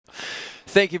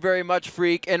Thank you very much,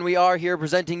 Freak. And we are here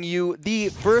presenting you the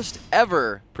first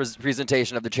ever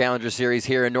presentation of the Challenger Series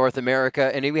here in North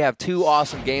America. And we have two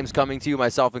awesome games coming to you.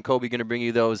 Myself and Kobe are going to bring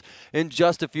you those in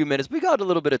just a few minutes. We got a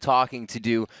little bit of talking to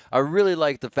do. I really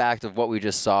like the fact of what we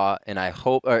just saw, and I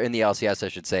hope, or in the LCS, I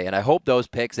should say, and I hope those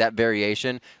picks, that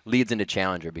variation, leads into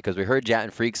Challenger, because we heard Jat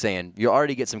and Freak saying you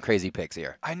already get some crazy picks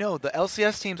here. I know. The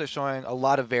LCS teams are showing a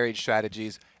lot of varied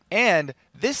strategies. And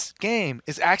this game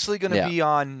is actually going to be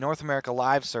on North America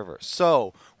Live server.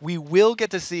 So we will get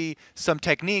to see some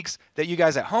techniques that you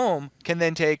guys at home can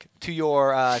then take to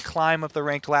your climb up the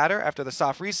ranked ladder after the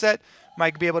soft reset.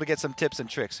 Might be able to get some tips and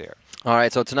tricks here. All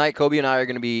right, so tonight Kobe and I are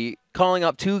going to be calling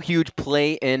up two huge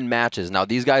play-in matches. Now,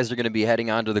 these guys are going to be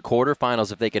heading on to the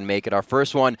quarterfinals if they can make it. Our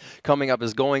first one coming up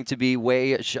is going to be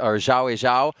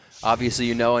Zhao. Obviously,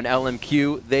 you know, an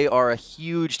LMQ. They are a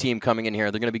huge team coming in here.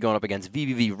 They're going to be going up against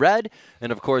vVv Red.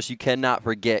 And, of course, you cannot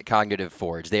forget Cognitive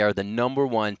Forge. They are the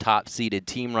 #1 top-seeded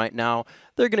team right now.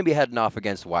 They're going to be heading off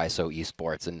against YSO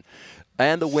Esports.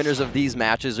 And the winners of these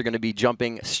matches are going to be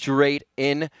jumping straight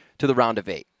in to the round of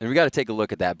 8. And we got to take a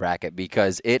look at that bracket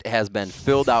because it has been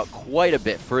filled out quite a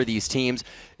bit for these teams.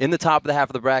 In the top of the half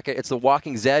of the bracket, it's the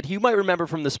Walking Zed. You might remember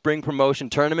from the spring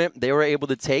promotion tournament, they were able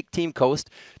to take Team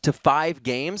Coast to 5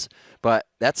 games. But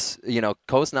that's, you know,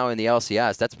 Coast now in the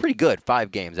LCS. That's pretty good, 5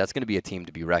 games. That's going to be a team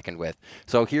to be reckoned with.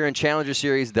 So here in Challenger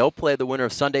Series, they'll play the winner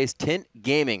of Sunday's Tint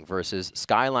Gaming versus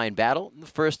Skyline Battle in the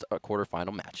first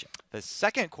quarterfinal matchup. The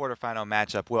second quarterfinal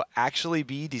matchup will actually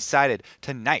be decided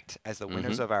tonight, as the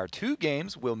winners of our 2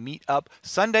 games will meet up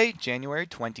Sunday, January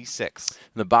 26th.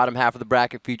 The bottom half of the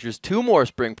bracket features 2 more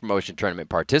spring promotion tournament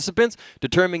participants.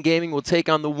 Determined Gaming will take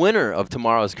on the winner of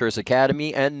tomorrow's Curse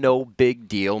Academy and no big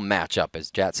deal matchup. As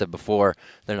Jat said before,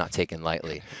 they're not taken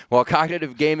lightly. While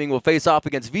Cognitive Gaming will face off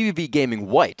against vVv Gaming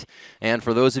White. And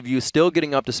for those of you still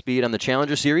getting up to speed on the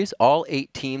Challenger Series, all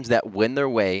 8 teams that win their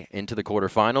way into the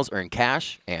quarterfinals earn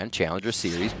cash and Challenger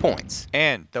Series points.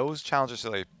 And those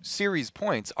Challenger Series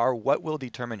points are what will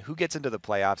determine who gets into the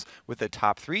playoffs, with the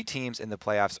top 3 teams in the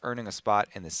playoffs earning a spot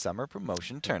in the summer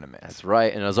promotion tournament. That's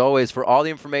right. And as always, for all the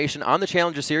information on the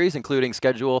Challenger Series, including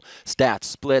schedule, stats,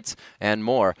 splits, and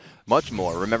more, much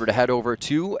more, remember to head over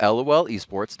to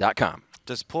lolesports.com.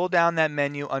 Just pull down that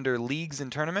menu under Leagues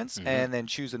and Tournaments and then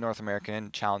choose the North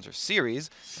American Challenger Series,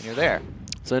 and you're there.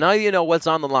 So now you know what's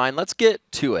on the line. Let's get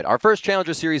to it. Our first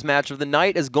Challenger Series match of the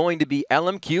night is going to be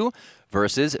LMQ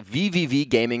versus vVv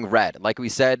Gaming Red. Like we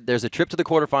said, there's a trip to the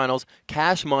quarterfinals,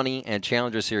 cash money, and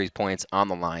Challenger Series points on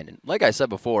the line. And like I said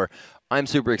before, I'm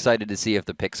super excited to see if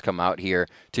the picks come out here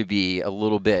to be a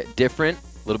little bit different,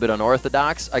 a little bit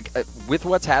unorthodox. With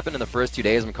what's happened in the first 2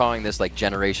 days, I'm calling this like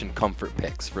generation comfort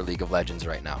picks for League of Legends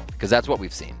right now, because that's what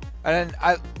we've seen. And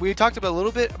we talked a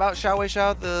little bit about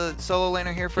Zhao, the solo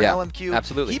laner here for LMQ.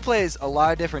 Absolutely. He plays a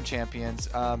lot of different champions.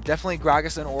 Definitely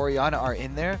Gragas and Orianna are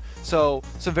in there. So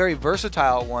some very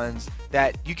versatile ones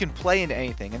that you can play into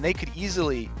anything. And they could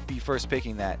easily be first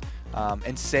picking that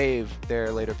and save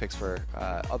their later picks for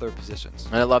other positions.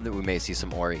 And I love that we may see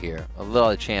some Ori here. A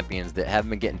lot of champions that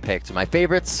haven't been getting picked. My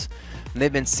favorites, and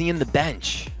they've been seeing the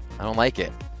bench. I don't like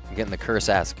it. I'm getting the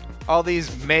curse-esque. All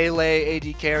these melee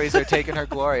AD carries are taking her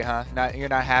glory, huh? You're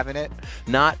not having it?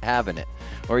 Not having it.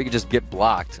 Or you can just get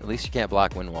blocked. At least you can't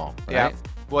block Windwall, right? Yeah.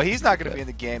 Well, he's not going to be in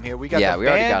the game here. We got the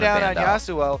ban down on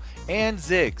Yasuo and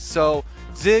Ziggs. So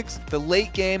Ziggs, the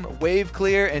late game wave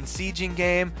clear and sieging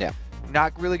game. Yeah.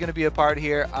 Not really going to be a part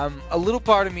here. A little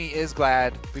part of me is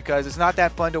glad, because it's not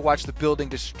that fun to watch the building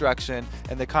destruction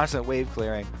and the constant wave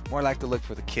clearing. More like to look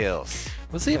for the kills.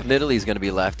 We'll see if Nidalee going to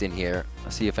be left in here.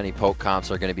 I'll see if any poke comps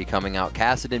are going to be coming out.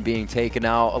 Kassadin being taken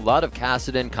out. A lot of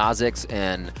Kassadin, Kha'Zix,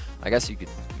 and I guess you could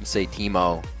say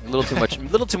Teemo. A little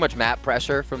too much map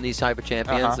pressure from these type of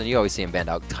champions, and you always see him banned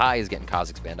out. Ty is getting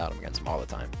Kha'Zix banned out against him all the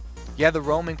time. Yeah, the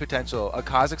roaming potential. A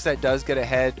Kha'Zix that does get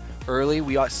ahead early.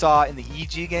 We saw in the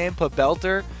EG game,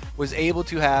 Pabelter was able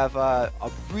to have a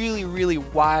really, really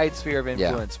wide sphere of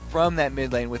influence from that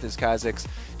mid lane with his Kha'Zix,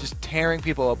 just tearing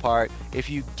people apart. If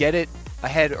you get it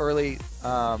ahead early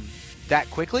that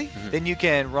quickly, then you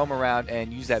can roam around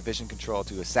and use that vision control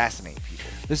to assassinate people.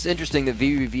 This is interesting that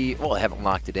vVv, well, they haven't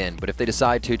locked it in, but if they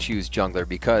decide to choose jungler,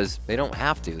 because they don't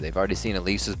have to. They've already seen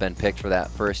Elise has been picked for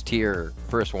that first tier,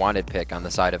 first wanted pick on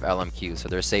the side of LMQ, so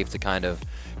they're safe to kind of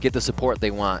get the support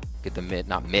they want, get the mid,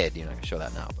 not mid, you're not going to show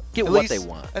that now, but get what they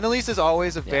want. And Elise is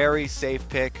always a very safe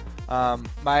pick.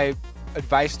 My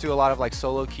advice to a lot of like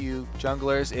solo queue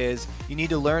junglers is you need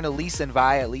to learn Elise and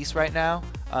Vi at least right now.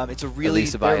 It's a really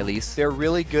they're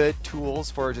really good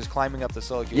tools for just climbing up the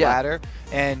solo queue ladder,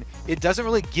 and it doesn't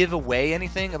really give away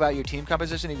anything about your team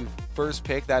composition if you first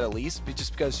pick that Elise,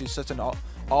 just because she's such an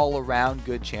all-around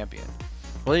good champion.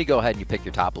 Well, you go ahead and you pick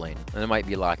your top lane, and it might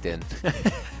be locked in.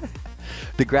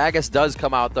 The Gragas does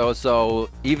come out, though, so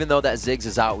even though that Ziggs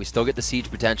is out, we still get the siege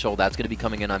potential. That's going to be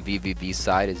coming in on vVv's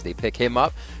side as they pick him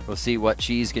up. We'll see what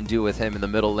Cheese can do with him in the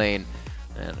middle lane.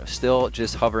 And they're still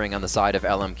just hovering on the side of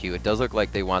LMQ. It does look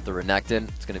like they want the Renekton.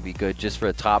 It's going to be good just for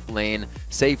a top lane,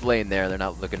 safe lane there. They're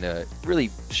not looking to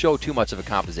really show too much of a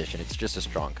composition. It's just a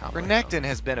strong comp. Renekton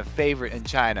has been a favorite in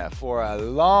China for a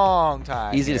long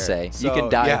time. Easy to say. So, you can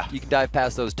dive. Yeah. You can dive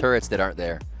past those turrets that aren't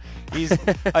there. He's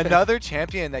another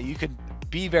champion that you could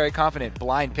be very confident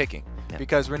blind picking. Yeah.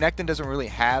 Because Renekton doesn't really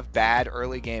have bad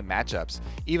early game matchups.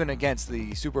 Even against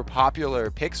the super popular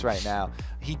picks right now,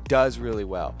 he does really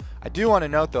well. I do want to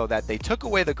note, though, that they took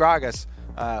away the Gragas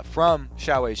from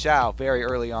Xiao very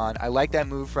early on. I like that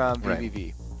move from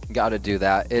vVv. Got to do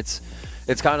that. It's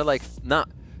kind of like, not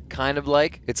kind of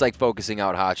like, it's like focusing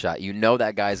out Hotshot. You know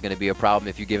that guy's going to be a problem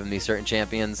if you give him these certain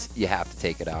champions. You have to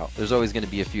take it out. There's always going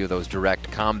to be a few of those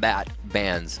direct combat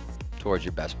bans towards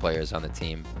your best players on the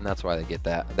team, and that's why they get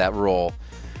that role.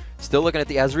 Still looking at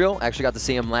the Ezreal. Actually got to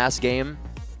see him last game,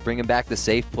 bringing back the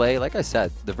safe play. Like I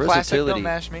said, the versatility. Classic, don't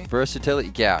mash me.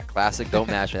 Versatility, yeah, classic, don't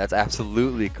mash me. That's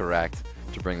absolutely correct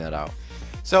to bring that out.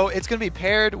 So it's going to be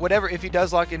paired, whatever, if he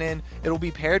does lock it in, it'll be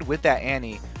paired with that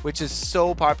Annie, which is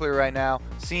so popular right now,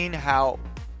 seeing how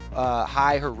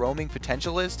high her roaming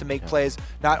potential is to make plays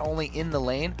not only in the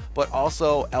lane but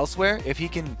also elsewhere. If he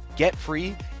can get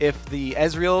free, if the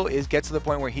Ezreal gets to the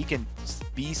point where he can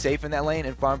be safe in that lane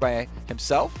and farm by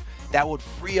himself, that would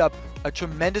free up a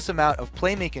tremendous amount of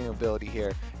playmaking ability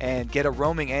here and get a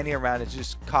roaming Annie around and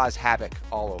just cause havoc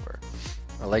all over.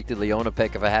 I like the Leona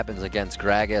pick if it happens against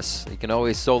Gragas. You can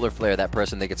always solar flare that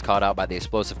person that gets caught out by the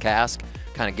explosive cask.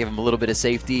 Kind of give him a little bit of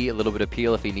safety, a little bit of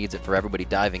peel if he needs it for everybody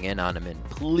diving in on him. And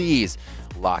please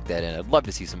lock that in. I'd love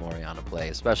to see some Orianna play,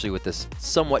 especially with this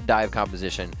somewhat dive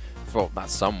composition. For,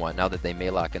 not somewhat, now that they may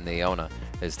lock in the Leona.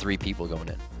 There's 3 people going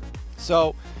in.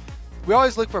 So we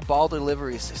always look for ball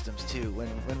delivery systems too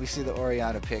when we see the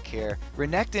Orianna pick here.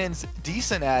 Renekton's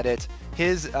decent at it.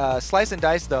 His slice and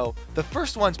dice, though, the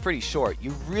first one's pretty short.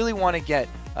 You really want to get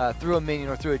through a minion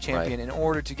or through a champion in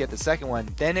order to get the second one.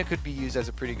 Then it could be used as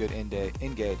a pretty good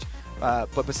engage.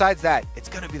 But besides that, it's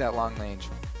going to be that long range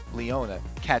Leona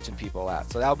catching people out.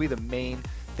 So that'll be the main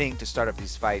thing to start up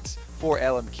these fights for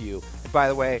LMQ. And by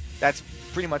the way, that's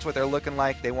pretty much what they're looking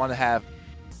like. They want to have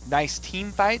nice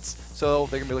team fights, so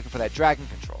they're going to be looking for that dragon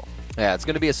control. Yeah, it's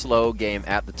going to be a slow game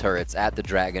at the turrets, at the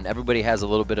dragon. Everybody has a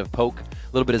little bit of poke, a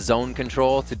little bit of zone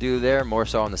control to do there, more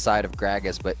so on the side of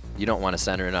Gragas, but you don't want to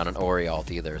center it on an Ori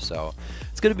ult either. So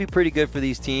it's going to be pretty good for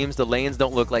these teams. The lanes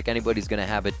don't look like anybody's going to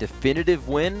have a definitive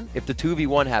win. If the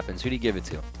 2v1 happens, who do you give it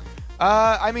to?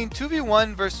 I mean,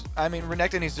 2v1 versus,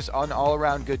 Renekton is just an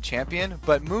all-around good champion,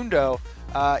 but Mundo,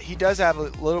 he does have a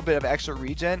little bit of extra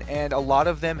regen, and a lot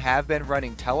of them have been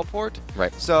running teleport.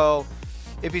 Right. So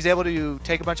if he's able to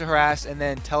take a bunch of harass and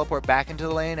then teleport back into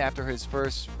the lane after his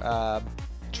first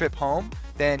trip home,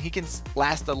 then he can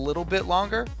last a little bit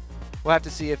longer. We'll have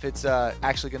to see if it's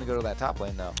actually going to go to that top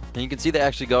lane, though. And you can see they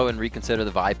actually go and reconsider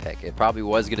the Vi pick. It probably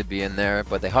was going to be in there,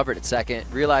 but they hovered at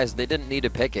second, realized they didn't need to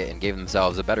pick it, and gave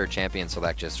themselves a better champion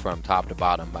select just from top to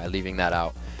bottom by leaving that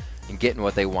out and getting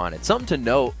what they wanted. Something to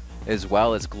note as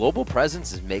well as Global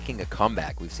Presence is making a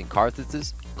comeback. We've seen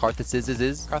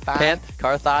Pantheons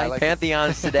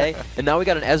today, and now we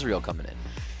got an Ezreal coming in.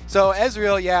 So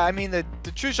Ezreal, yeah, I mean, the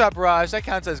True Shot Barrage, that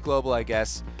counts as global, I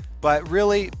guess. But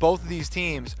really, both of these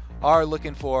teams are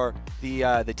looking for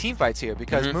the team fights here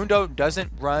because Mundo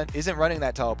isn't running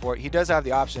that teleport. He does have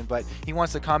the option, but he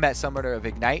wants the combat summoner of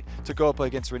Ignite to go up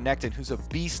against Renekton, who's a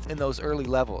beast in those early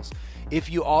levels. If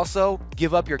you also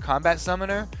give up your combat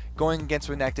summoner, going against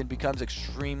Renekton becomes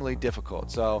extremely difficult.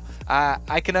 So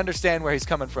I can understand where he's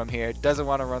coming from here. Doesn't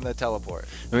want to run the teleport.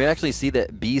 And we actually see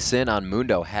that B-Sin on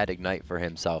Mundo had Ignite for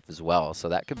himself as well, so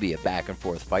that could be a back and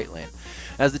forth fight lane.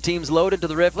 As the teams load into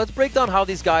the Rift, let's break down how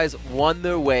these guys won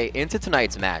their way into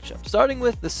tonight's matchup, starting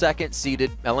with the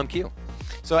second-seeded LMQ.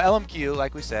 So LMQ,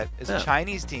 like we said, is a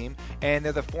Chinese team, and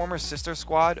they're the former sister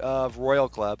squad of Royal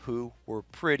Club, who were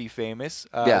pretty famous,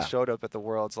 showed up at the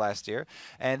Worlds last year,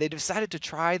 and they decided to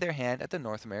try their hand at the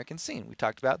North American scene. We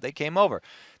talked about they came over.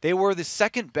 They were the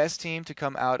second best team to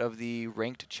come out of the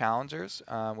ranked challengers.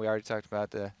 We already talked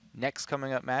about the next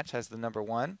coming up match has the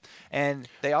 #1, and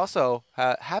they also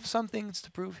have some things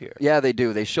to prove here. Yeah, they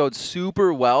do. They showed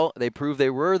super well. They proved they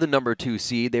were the #2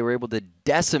 seed. They were able to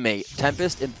decimate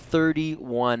Tempest in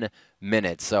 31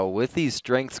 minutes. So with these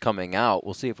strengths coming out,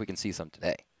 we'll see if we can see some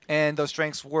today. And those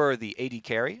strengths were the AD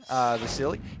carry,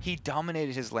 Vasily. He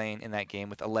dominated his lane in that game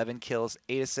with 11 kills,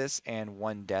 8 assists, and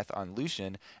 1 death on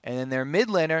Lucian. And then their mid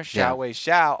laner,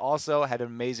 Xiao also had an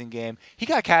amazing game. He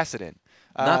got Kassadin.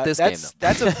 Not this game, though.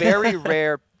 That's a very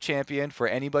rare champion for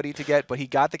anybody to get, but he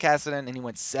got the Kassadin, and he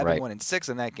went 7-1-6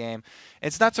 in that game.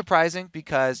 It's not surprising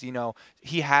because, you know,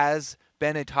 he has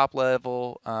been a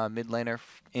top-level mid laner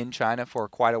in China for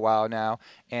quite a while now.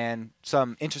 And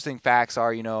some interesting facts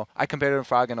are, you know, I compared him to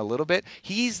Froggen a little bit.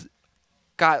 He's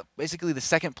got basically the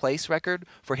second place record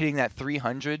for hitting that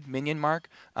 300 minion mark.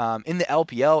 In the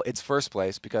LPL, it's first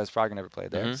place because Froggen never played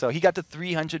there. So he got to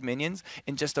 300 minions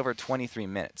in just over 23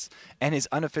 minutes. And his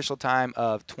unofficial time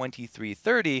of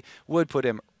 23:30 would put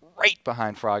him right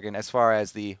behind Froggen as far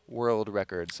as the world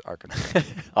records are concerned.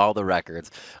 All the records.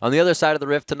 On the other side of the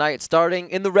rift tonight, starting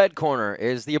in the red corner,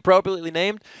 is the appropriately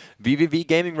named vVv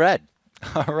Gaming Red.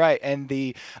 All right, and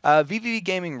the vVv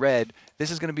Gaming Red,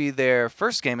 this is going to be their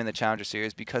first game in the Challenger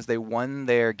Series because they won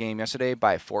their game yesterday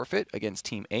by forfeit against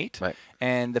Team 8. Right.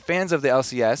 And the fans of the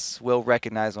LCS will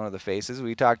recognize one of the faces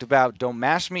we talked about. Don't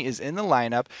Mash Me is in the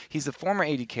lineup. He's the former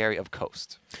AD carry of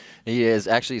Coast. He is.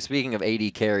 Actually, speaking of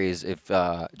AD carries, if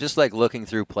just like looking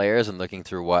through players and looking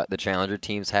through what the Challenger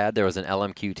teams had, there was an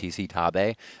LMQ TC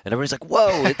Tabe, and everyone's like,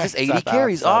 whoa, it's this AD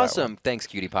carry's awesome. Thanks,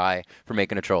 Cutie Pie, for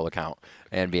making a troll account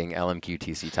and being LMQ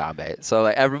TC Tabe. So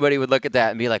like, everybody would look at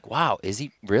that and be like, wow, is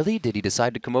he really? Did he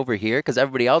decide to come over here? Because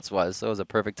everybody else was, so it was a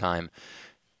perfect time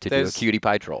to do a Cutie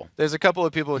Pie troll. There's a couple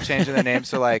of people changing their names,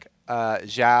 so like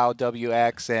Zhao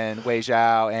WX and Wei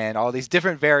Zhao and all these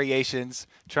different variations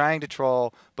trying to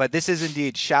troll. But this is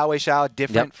indeed Xiao Wei Zhao,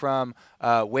 different from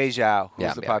Wei Zhao,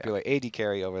 who's the popular AD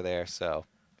carry over there. So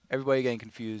everybody getting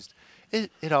confused.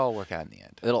 It'll all work out in the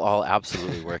end. It'll all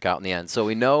absolutely work out in the end. So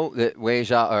we know that Wei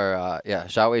Zhao, or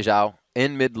Xiao Wei Zhao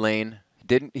in mid lane,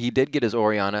 he did get his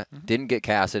Orianna, didn't get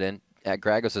Kassadin.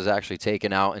 Gragos is actually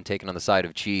taken out and taken on the side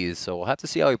of Cheese, so we'll have to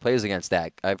see how he plays against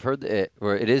that. I've heard it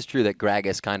is true that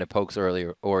Gragas kind of pokes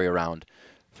Ori around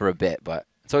for a bit, but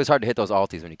it's always hard to hit those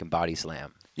ultis when you can body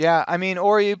slam. Yeah, I mean,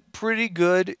 Ori, pretty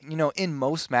good, you know, in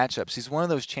most matchups. He's one of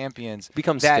those champions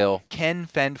that can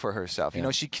fend for herself. You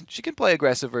know, she can play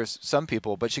aggressive versus some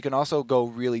people, but she can also go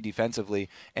really defensively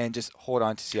and just hold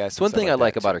on to CS. It's one thing I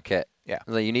like about her kit. Yeah.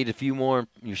 Like you need a few more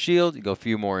in your shield, you go a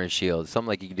few more in shield. Something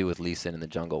like you can do with Lee Sin in the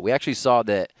jungle. We actually saw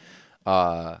that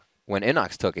when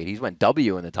Inox took it, he went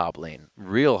W in the top lane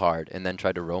real hard and then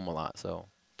tried to roam a lot. So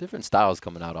different styles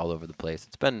coming out all over the place.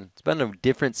 It's been a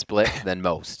different split than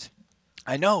most.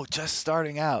 I know, just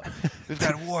starting out. We've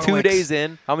got Warwicks. 2 days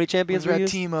in. How many champions we've got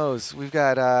Teemos. We've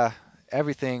got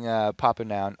everything popping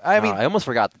down. I mean, I almost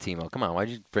forgot the Teemo. Come on, why'd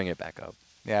you bring it back up?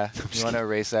 Yeah, you want to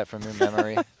erase that from your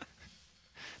memory?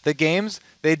 The games,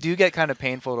 they do get kind of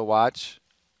painful to watch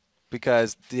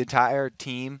because the entire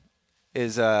team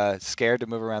is scared to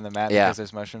move around the map because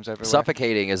there's mushrooms everywhere.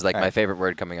 Suffocating is like my favorite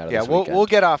word coming out of this weekend. We'll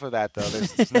get off of that, though.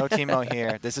 There's no Teemo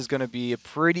here. This is going to be a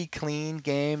pretty clean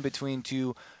game between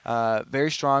two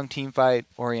very strong team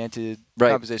fight-oriented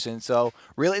compositions. So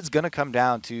really it's going to come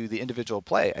down to the individual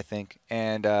play, I think.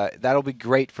 And that'll be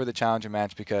great for the Challenger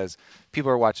match because people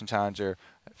are watching Challenger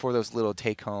for those little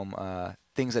take-home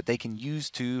things that they can use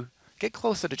to get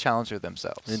closer to Challenger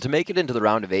themselves. And to make it into the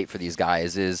round of 8 for these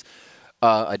guys is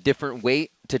a different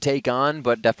weight to take on,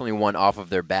 but definitely one off of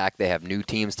their back. They have new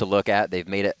teams to look at. They've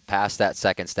made it past that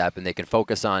second step, and they can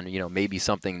focus on, you know, maybe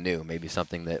something new, maybe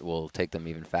something that will take them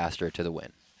even faster to the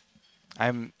win.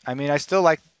 I mean, I still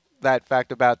like that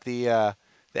fact about the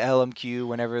LMQ.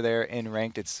 Whenever they're in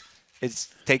ranked, it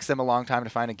takes them a long time to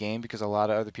find a game because a lot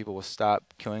of other people will stop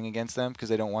queuing against them because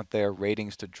they don't want their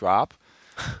ratings to drop.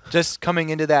 Just coming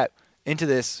into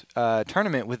this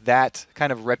tournament with that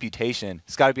kind of reputation,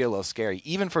 it's got to be a little scary,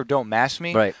 even for Don't Mash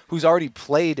Me, who's already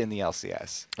played in the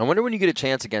LCS. I wonder when you get a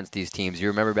chance against these teams. You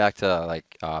remember back to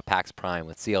like PAX Prime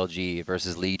with CLG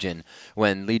versus Legion,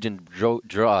 when Legion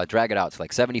drag it out to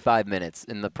like 75 minutes,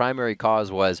 and the primary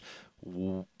cause was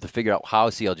to figure out how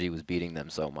CLG was beating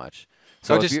them so much.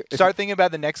 So just start thinking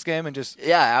about the next game and just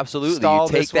absolutely. You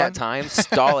take that time,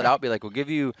 stall it out, be like, we'll give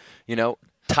you,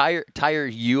 tire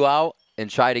you out and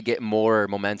try to get more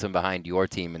momentum behind your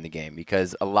team in the game,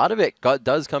 because a lot of it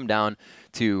does come down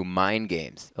to mind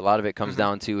games. A lot of it comes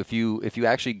down to if you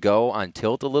actually go on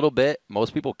tilt a little bit,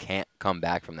 most people can't come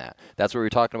back from that. That's what we were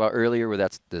talking about earlier, where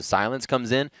the silence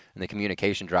comes in and the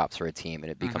communication drops for a team and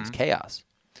it becomes chaos.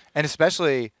 And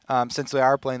especially since they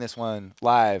are playing this one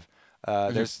live,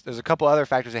 there's a couple other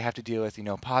factors they have to deal with,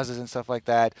 pauses and stuff like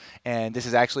that. And this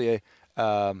is actually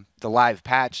the live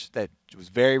patch that was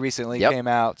very recently came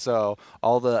out. So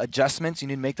all the adjustments, you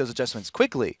need to make those adjustments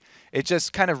quickly. It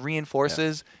just kind of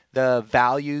reinforces the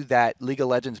value that League of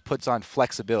Legends puts on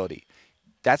flexibility.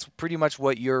 That's pretty much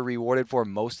what you're rewarded for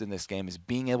most in this game, is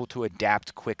being able to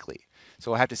adapt quickly. So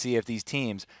we'll have to see if these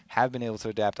teams have been able to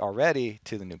adapt already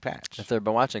to the new patch. If they've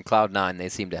been watching Cloud9, they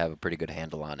seem to have a pretty good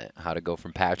handle on it, how to go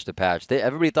from patch to patch.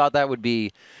 Everybody thought that would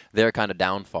be their kind of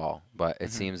downfall, but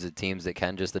it seems that teams that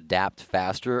can just adapt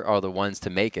faster are the ones to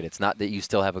make it. It's not that you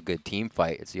still have a good team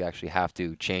fight. It's you actually have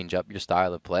to change up your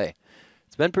style of play.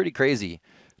 It's been pretty crazy.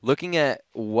 Looking at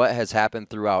what has happened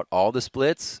throughout all the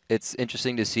splits, it's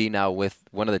interesting to see now with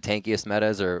one of the tankiest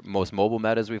metas or most mobile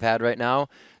metas we've had right now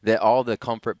that all the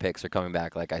comfort picks are coming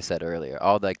back, like I said earlier.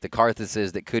 All like the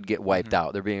Karthuses that could get wiped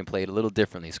out, they're being played a little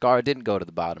differently. Scar didn't go to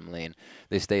the bottom lane.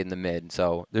 They stayed in the mid.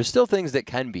 So there's still things that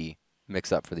can be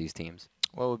mixed up for these teams.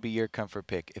 What would be your comfort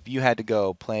pick if you had to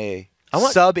go play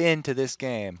sub into this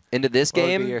game? Into this game?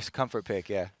 What would be your comfort pick,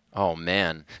 yeah? Oh,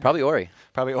 man. Probably Ori.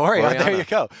 Probably Ori. Oh, there you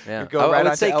go. Yeah. You go right I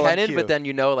would say LMQ. Kennen, but then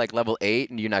you know, like level 8,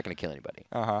 and you're not going to kill anybody.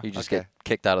 You just okay. get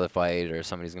kicked out of the fight, or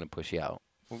somebody's going to push you out.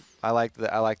 I like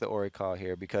the Ori call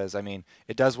here because, I mean,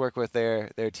 it does work with their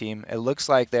team. It looks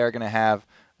like they're going to have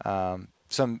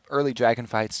some early dragon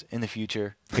fights in the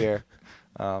future here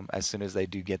as soon as they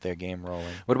do get their game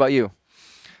rolling. What about you?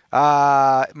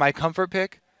 My comfort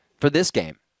pick? For this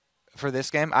game? For this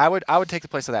game, I would take the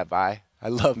place of that Vi. I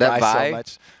love that Vi so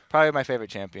much. Probably my favorite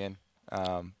champion.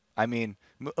 I mean,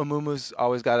 Amumu's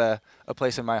always got a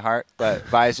place in my heart, but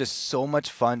Vi is just so much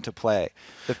fun to play.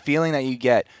 The feeling that you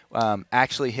get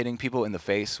actually hitting people in the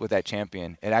face with that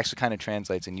champion, it actually kind of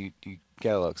translates, and you get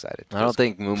a little excited. I don't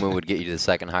think Mumu would get you to the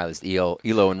second highest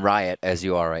ELO in Riot as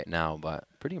you are right now, but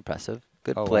pretty impressive.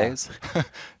 Good plays. Wow.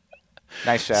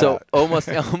 Nice shout out.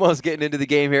 almost getting into the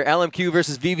game here. LMQ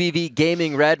versus vVv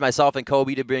Gaming Red. Myself and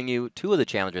Kobe to bring you 2 of the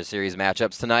Challenger Series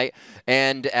matchups tonight.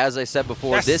 And as I said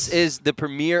before, this is the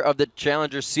premiere of the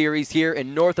Challenger Series here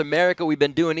in North America. We've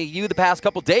been doing EU the past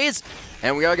couple days,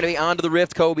 and we are going to be on to the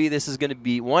Rift, Kobe. This is going to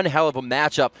be one hell of a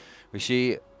matchup. We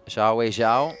see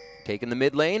Zhao taking the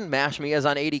mid lane. Mash Me is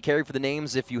on 80 carry for the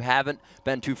names if you haven't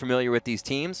been too familiar with these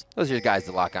teams. Those are your guys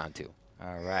to lock on to.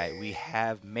 All right, we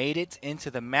have made it into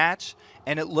the match,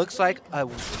 and it looks like a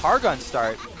Targon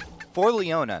start for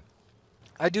Leona.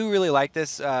 I do really like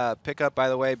this pickup, by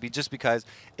the way, just because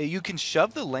you can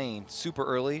shove the lane super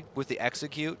early with the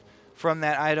execute from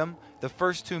that item. The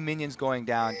first 2 minions going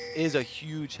down is a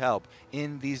huge help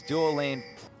in these dual lane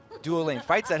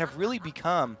fights that have really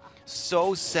become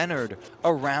so centered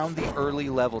around the early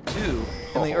level 2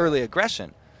 and the early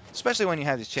aggression. Especially when you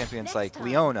have these champions like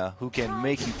Leona who can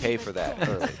make you pay for that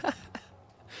early.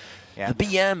 The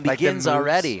BM begins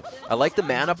already. I like the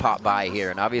mana pop by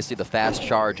here, and obviously the fast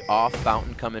charge off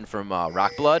Fountain coming from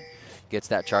Rockblood. Gets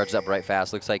that charged up right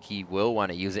fast. Looks like he will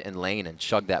want to use it in lane and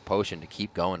chug that potion to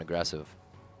keep going aggressive.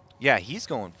 Yeah, he's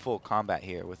going full combat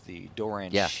here with the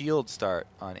Doran shield start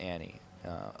on Annie.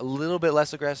 A little bit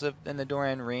less aggressive than the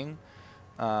Doran ring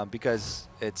because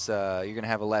it's you're going to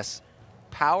have a less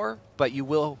power, but you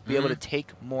will be able to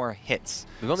take more hits.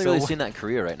 We've only really seen that in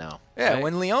Korea right now. Yeah, right?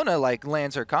 When Leona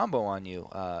lands her combo on you,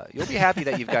 you'll be happy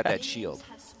that you've got that shield.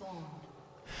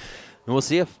 And we'll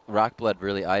see if Rockblood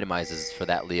really itemizes for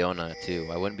that Leona too.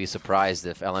 I wouldn't be surprised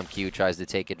if LMQ tries to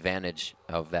take advantage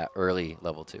of that early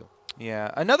level 2.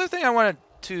 Yeah, another thing I wanted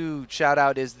to shout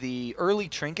out is the early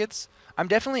trinkets. I'm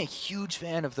definitely a huge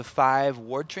fan of the 5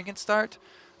 ward trinket start.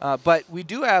 But we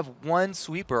do have 1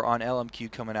 sweeper on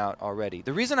LMQ coming out already.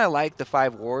 The reason I like the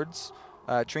 5 wards,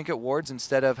 trinket wards,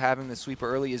 instead of having the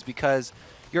sweeper early is because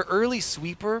your early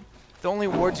sweeper, the only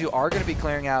wards you are going to be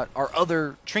clearing out are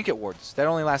other trinket wards. That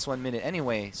only last 1 minute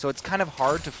anyway, so it's kind of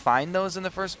hard to find those in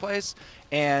the first place.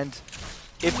 And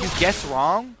if you guess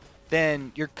wrong,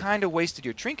 then you're kind of wasted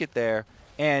your trinket there.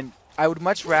 And I would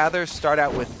much rather start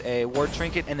out with a ward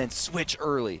trinket and then switch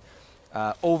early.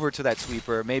 Over to that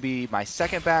sweeper, maybe my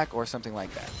second back or something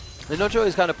like that. And don't you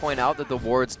always kind of point out that the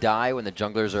wards die when the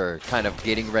junglers are kind of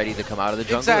getting ready to come out of the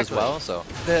jungle as well? So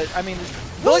I mean,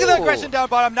 look at that aggression down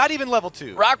bottom, not even level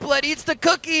 2. Rockblood eats the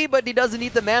cookie, but he doesn't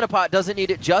eat the mana pot, doesn't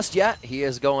need it just yet. He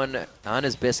is going on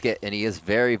his biscuit, and he is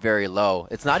very, very low.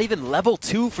 It's not even level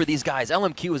 2 for these guys.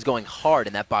 LMQ is going hard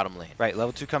in that bottom lane. Right,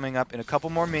 level 2 coming up in a couple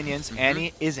more minions.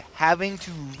 Annie is having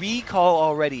to recall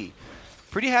already.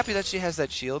 Pretty happy that she has that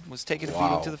shield. Was taking a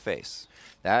beating to the face.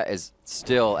 That is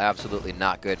still absolutely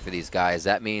not good for these guys.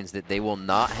 That means that they will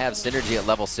not have synergy at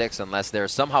level 6 unless they're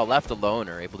somehow left alone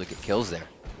or able to get kills there.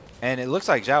 And it looks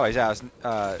like Zhao is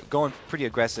going pretty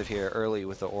aggressive here early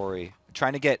with the Ori.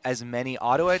 Trying to get as many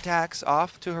auto attacks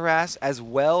off to harass as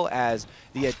well as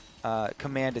the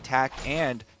command attack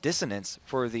and dissonance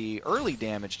for the early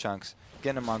damage chunks.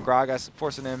 Getting him on Gragas,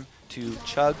 forcing him to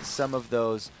chug some of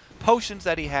those potions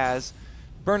that he has,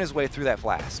 burn his way through that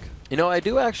flask. You know, I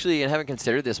do actually, and haven't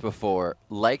considered this before,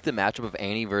 like the matchup of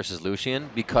Annie versus Lucian,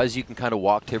 because you can kind of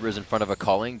walk Tibbers in front of a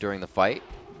culling during the fight,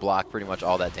 block pretty much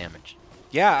all that damage.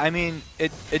 Yeah, I mean,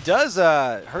 it does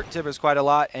hurt Tibbers quite a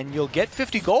lot, and you'll get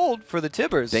 50 gold for the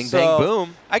Tibbers. Bing, bang,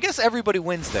 boom. I guess everybody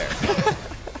wins there.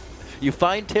 You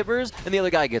find Tibbers, and the other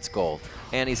guy gets gold.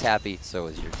 Annie's happy, so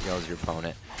is your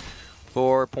opponent.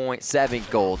 4.7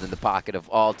 gold in the pocket of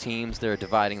all teams. They're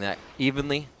dividing that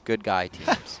evenly. Good guy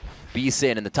teams.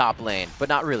 B-Sin in the top lane, but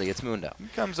not really. It's Mundo. He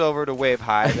comes over to wave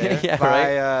high there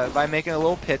by making a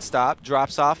little pit stop,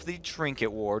 drops off the trinket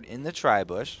ward in the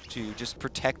tri-bush to just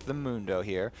protect the Mundo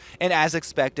here. And as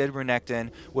expected,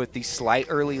 Renekton, with the slight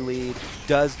early lead,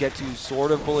 does get to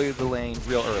sort of bully the lane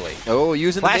real early. Oh,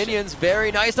 using the minions.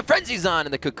 Very nice. The Frenzy's on,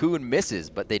 and the Cocoon misses,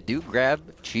 but they do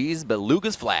grab Cheese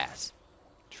Beluga's Flash.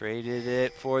 Traded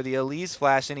it for the Elise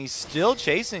Flash, and he's still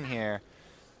chasing here.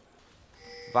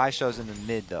 Vi shows in the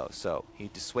mid, though, so he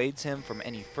dissuades him from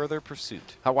any further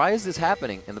pursuit. Why is this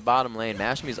happening in the bottom lane?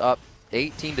 Mashmi's up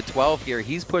 18-12 here.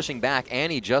 He's pushing back.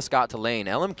 Annie just got to lane.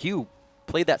 LMQ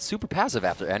played that super passive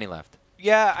after Annie left.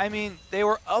 Yeah, I mean, they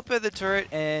were up at the turret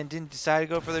and didn't decide to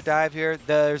go for their dive here.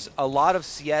 There's a lot of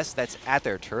CS that's at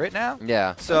their turret now.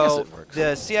 Yeah, so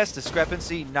the CS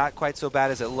discrepancy, not quite so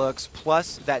bad as it looks.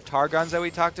 Plus, that Targons that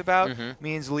we talked about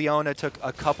means Leona took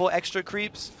a couple extra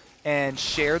creeps and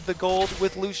shared the gold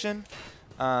with Lucian.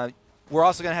 We're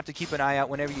also going to have to keep an eye out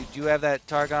whenever you do have that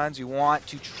Targons. You want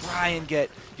to try and get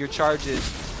your charges.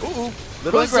 Ooh,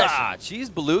 little aggression. Cheese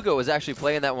Beluga was actually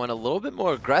playing that one a little bit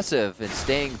more aggressive and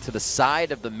staying to the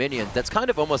side of the minions. That's kind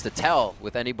of almost a tell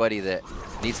with anybody that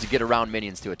needs to get around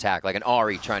minions to attack, like an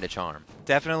Ahri trying to charm.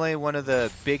 Definitely one of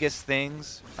the biggest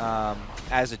things,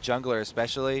 as a jungler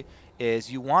especially,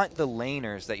 is you want the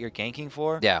laners that you're ganking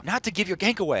for not to give your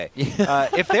gank away.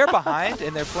 If they're behind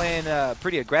and they're playing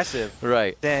pretty aggressive,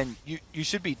 then you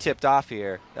should be tipped off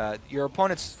here. Your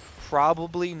opponent's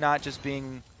probably not just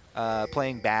being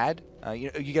playing bad.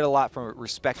 You get a lot from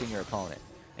respecting your opponent.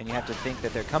 And you have to think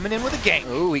that they're coming in with a gank.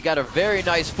 Ooh, we got a very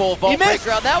nice full vault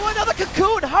breaker on that one. Now the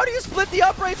Cocoon. How do you split the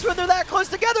uprights when they're that close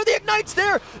together? The Ignite's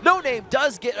there. No Name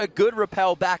does get a good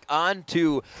repel back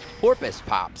onto Porpoise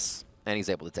Pops. And he's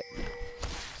able to take it.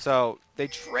 So they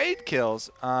trade kills.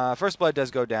 First Blood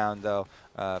does go down, though,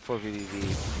 for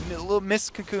vVv. A little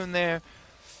missed Cocoon there.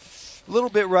 A little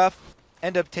bit rough.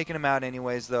 End up taking him out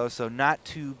anyways, though, so not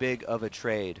too big of a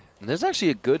trade. And there's actually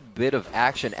a good bit of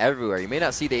action everywhere. You may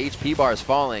not see the HP bars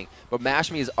falling, but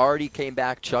Mashmi's already came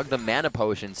back, chugged the mana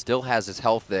potion, still has his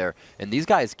health there. And these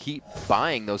guys keep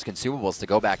buying those consumables to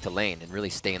go back to lane and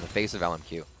really stay in the face of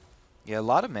LMQ. Yeah, a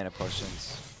lot of mana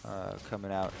potions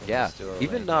coming out. Yeah,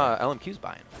 even LMQ's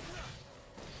buying.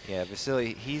 Yeah,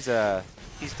 Vasily, he's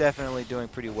definitely doing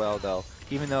pretty well, though.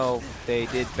 Even though they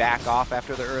did back off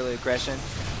after the early aggression,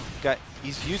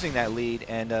 he's using that lead,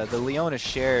 and the Leona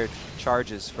shared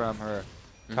charges from her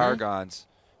Targons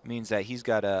means that he's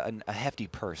got a hefty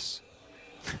purse.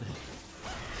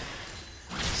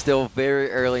 Still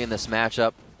very early in this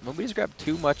matchup. Nobody's grabbed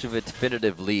too much of a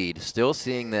definitive lead. Still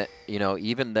seeing that, you know,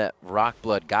 even that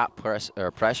Rockblood got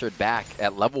pressured back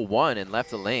at level 1 and left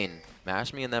the lane.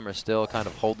 Mashmi and them are still kind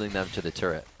of holding them to the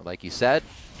turret. Like you said,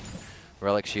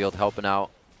 Relic Shield helping out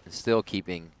and still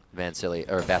keeping Vasily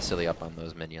up on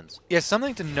those minions. Yeah,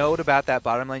 something to note about that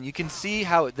bottom lane. You can see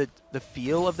how the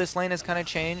feel of this lane has kind of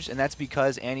changed, and that's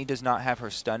because Annie does not have her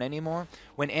stun anymore.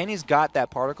 When Annie's got that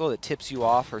particle that tips you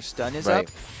off, her stun is up.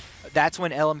 That's when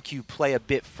LMQ play a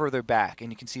bit further back,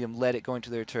 and you can see them let it go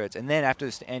into their turrets. And then after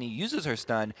Annie uses her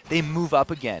stun, they move up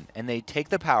again, and they take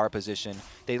the power position.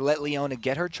 They let Leona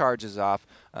get her charges off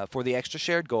for the extra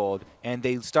shared gold, and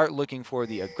they start looking for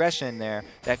the aggression there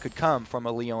that could come from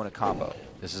a Leona combo.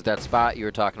 This is that spot you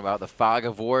were talking about, the Fog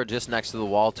of War just next to the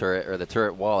wall turret, or the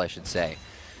turret wall, I should say.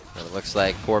 And it looks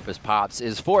like Porpoise Pops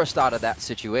is forced out of that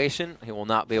situation. He will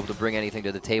not be able to bring anything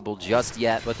to the table just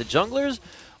yet, but the junglers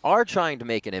are trying to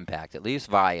make an impact. At least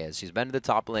Vi is. She's been to the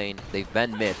top lane. They've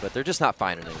been mid, but they're just not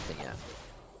finding anything yet.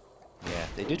 Yeah,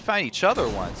 they did find each other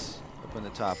once up in the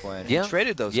top lane. He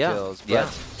traded those kills, but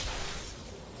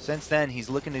since then he's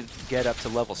looking to get up to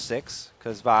level 6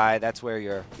 because Vi, that's where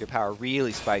your power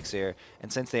really spikes here.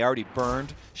 And since they already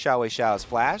burned Xiao's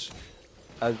flash,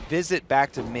 a visit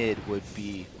back to mid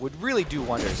would really do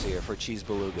wonders here for Cheese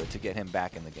Beluga to get him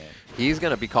back in the game. He's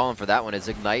going to be calling for that one. His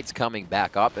Ignite's coming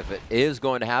back up. If it is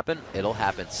going to happen, it'll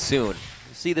happen soon.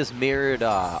 You see this mirrored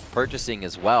purchasing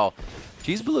as well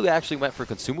Cheese Beluga actually went for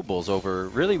consumables over,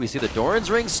 really, we see the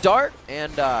Doran's Ring start,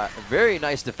 and very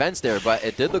nice defense there, but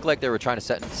it did look like they were trying to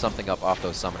set something up off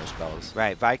those summoner spells.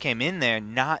 Right, Vi came in there,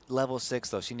 not level 6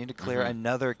 though. She needed to clear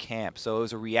another camp, so it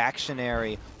was a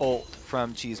reactionary ult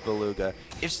from Cheese Beluga.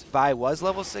 If Vi was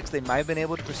level 6, they might have been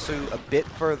able to pursue a bit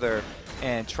further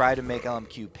and try to make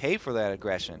LMQ pay for that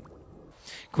aggression.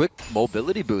 Quick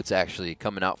mobility boots actually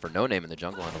coming out for No Name in the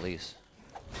jungle on Elise.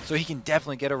 So he can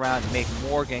definitely get around and make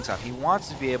more ganks off. He wants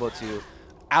to be able to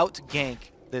out-gank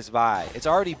this Vi. It's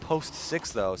already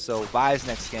post-6 though, so Vi's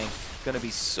next gank is going to be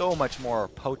so much more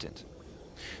potent.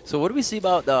 So what do we see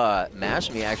about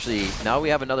Mashmi actually? Now we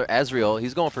have another Ezreal.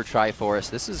 He's going for Triforce.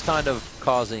 This is kind of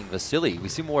causing Vasily. We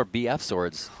see more BF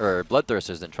swords, or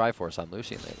Bloodthirsters, than Triforce on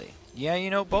Lucian lately. Yeah, you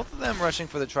know, both of them rushing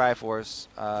for the Triforce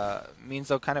means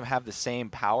they'll kind of have the same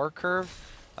power curve.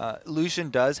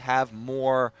 Lucian does have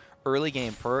more early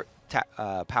game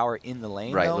power in the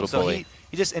lane, right, though, so he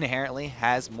just inherently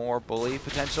has more bully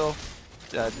potential.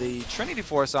 The Trinity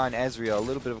Force on Ezreal, a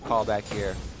little bit of a callback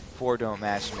here for Don't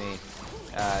Mash Me.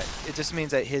 It just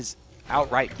means that his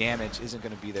outright damage isn't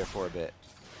going to be there for a bit.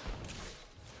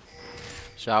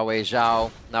 Zhao,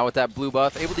 now with that blue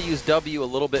buff, able to use W a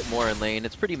little bit more in lane.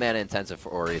 It's pretty mana intensive for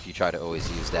Ori if you try to always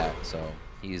use that, so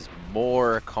he's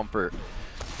more comfort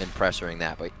in pressuring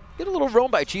that. But get a little roam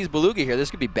by Cheese Beluga here.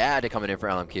 This could be bad to coming in for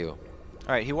LMQ. All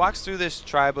right, he walks through this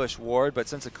Tribush ward, but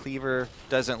since a cleaver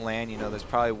doesn't land, you know, there's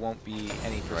probably won't be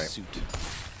any pursuit. Right.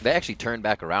 They actually turned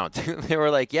back around, too. They were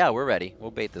like, yeah, we're ready.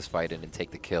 We'll bait this fight in and take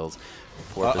the kills.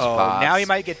 Now he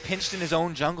might get pinched in his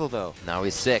own jungle, though. Now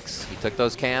he's 6. He took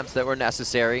those camps that were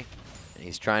necessary, and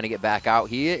he's trying to get back out.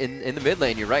 He, in the mid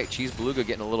lane, you're right. Cheese Beluga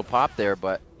getting a little pop there,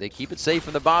 but they keep it safe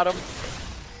in the bottom.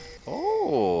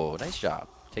 Oh, nice job.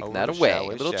 Taking that away. A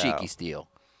little cheeky steal.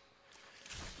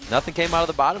 Nothing came out of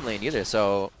the bottom lane either,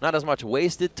 so not as much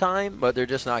wasted time, but they're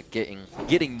just not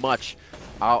getting much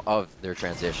out of their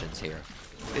transitions here.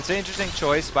 It's an interesting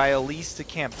choice by Elise to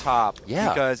camp top,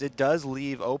 because it does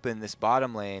leave open this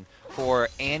bottom lane for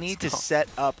Annie to set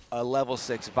up a level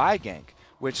 6 Vi gank,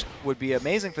 which would be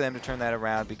amazing for them to turn that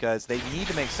around, because they need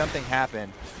to make something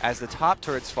happen as the top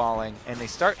turret's falling and they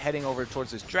start heading over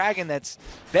towards this dragon that's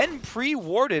been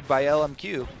pre-warded by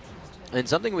LMQ. And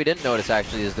something we didn't notice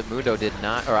actually is that Mundo did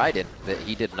not, or I didn't, that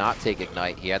he did not take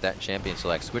Ignite. He had that champion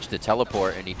select, switched to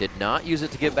Teleport, and he did not use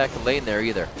it to get back to lane there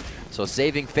either. So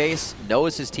saving face,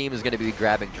 knows his team is going to be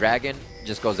grabbing Dragon,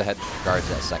 just goes ahead and guards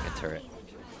that second turret.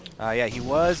 Yeah, he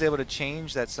was able to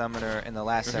change that summoner in the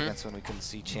last seconds when we couldn't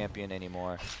see champion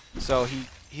anymore. So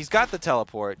he's got the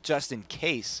Teleport just in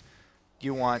case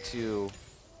you want to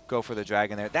go for the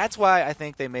dragon there. That's why I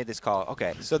think they made this call.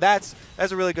 Okay, so that's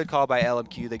a really good call by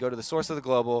LMQ. They go to the source of the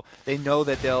global. They know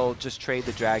that they'll just trade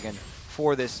the dragon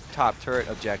for this top turret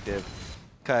objective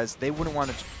because they wouldn't want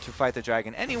to fight the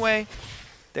dragon anyway.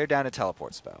 They're down a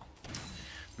teleport spell.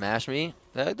 Mash me.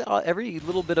 Every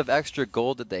little bit of extra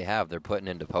gold that they have, they're putting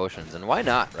into potions. And why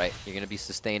not, right? You're going to be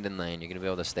sustained in lane. You're going to be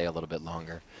able to stay a little bit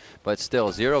longer. But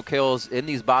still, 0 kills in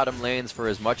these bottom lanes for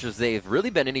as much as they've really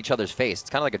been in each other's face. It's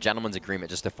kind of like a gentleman's agreement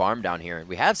just to farm down here. And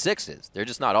we have 6s. They're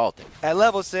just not ulting. At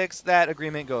level 6, that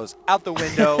agreement goes out the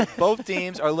window. Both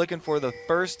teams are looking for the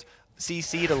first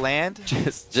CC to land.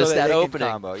 Just that opening.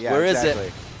 Yeah, Where exactly. is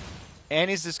it?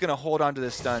 Annie's just going to hold on to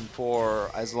this stun for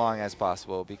as long as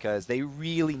possible because they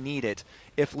really need it.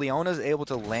 If Leona's able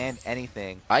to land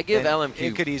anything, I give LMQ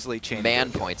it could easily change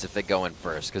man points if they go in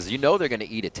first because you know they're going to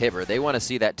eat a Tibber. They want to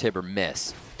see that Tibber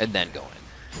miss and then go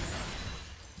in.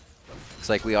 It's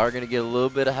like we are going to get a little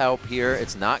bit of help here.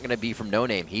 It's not going to be from No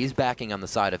Name. He's backing on the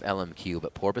side of LMQ,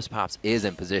 but Porpoise Pops is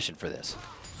in position for this.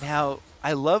 Now,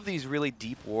 I love these really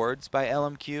deep wards by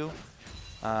LMQ.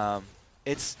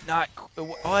 It's not...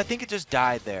 Oh, I think it just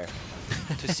died there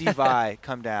to see Vi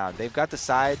come down. They've got the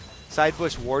side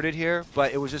bush warded here,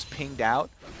 but it was just pinged out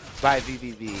by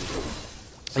vVv.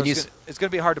 So it's going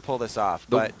to be hard to pull this off,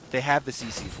 but they have the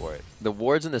CC for it. The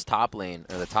wards in this top lane,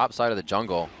 or the top side of the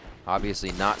jungle,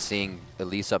 obviously not seeing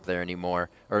Elise up there anymore,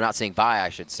 or not seeing Vi, I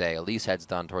should say. Elise heads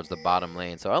down towards the bottom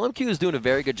lane. So LMQ is doing a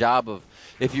very good job of,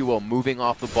 if you will, moving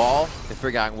off the ball and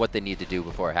figuring out what they need to do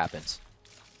before it happens.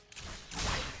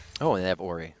 Oh, and they have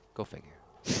Ori. Go figure.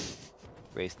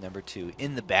 Race number 2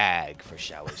 in the bag for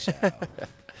Xiao Xiao.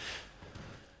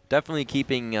 Definitely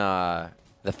keeping the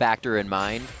factor in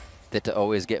mind that to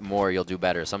always get more, you'll do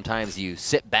better. Sometimes you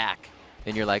sit back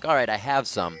and you're like, all right, I have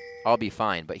some. I'll be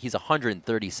fine. But he's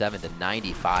 137 to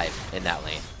 95 in that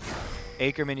lane.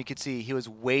 Ackerman, you could see he was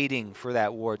waiting for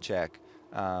that war check.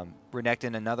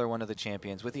 Renekton, another one of the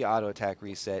champions, with the auto attack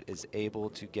reset, is able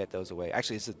to get those away.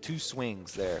 Actually, it's the 2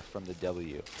 swings there from the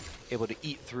W. Able to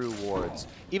eat through wards.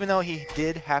 Even though he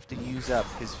did have to use up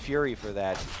his Fury for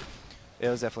that, it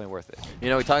was definitely worth it. You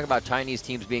know, we talk about Chinese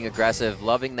teams being aggressive,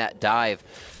 loving that dive.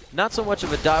 Not so much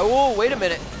of a dive. Oh, wait a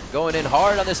minute. Going in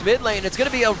hard on this mid lane. It's going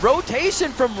to be a rotation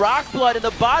from Rockblood in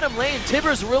the bottom lane.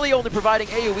 Tibbers really only providing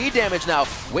AoE damage now.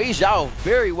 Wei Zhao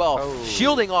very well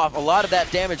shielding off a lot of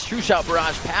that damage. True Shot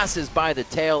Barrage passes by the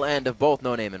tail end of both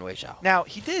No Name and Wei Zhao. Now,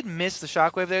 he did miss the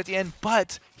shockwave there at the end,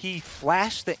 but he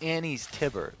flashed the Annie's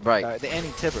Tibber. Right. The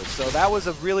Annie Tibber. So that was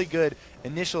a really good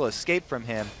initial escape from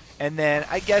him. And then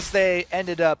I guess they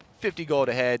ended up 50 gold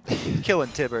ahead, killing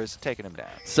Tibbers, taking him down.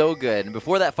 So good. And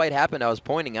before that fight happened, I was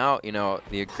pointing out, you know,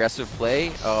 the aggressive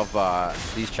play of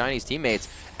these Chinese teammates.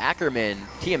 Ackerman,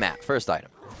 Tiamat, first item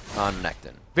on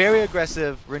Renekton. Very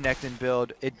aggressive Renekton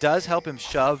build. It does help him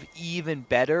shove even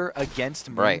better against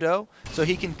Mundo, so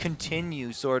he can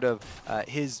continue sort of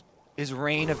his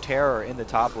reign of terror in the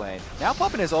top lane. Now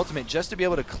popping his ultimate just to be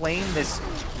able to claim this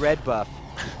red buff.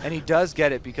 And he does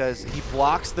get it because he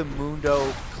blocks the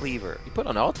Mundo cleaver. He put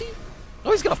on ulti?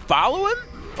 Oh, he's going to follow him?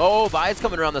 Oh, Vi's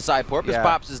coming around the side. Porpoise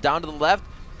Pops is down to the left.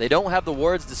 They don't have the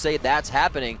words to say that's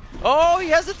happening. Oh, he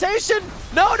hesitation.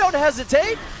 No, don't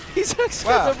hesitate. He's got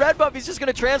the red buff. He's just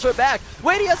going to transfer it back.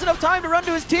 Wait, he has enough time to run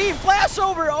to his team. Flash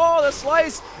over. Oh, the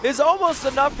slice is almost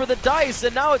enough for the dice.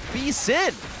 And now it's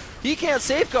B-Sin. He can't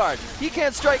safeguard. He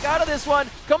can't strike out of this one.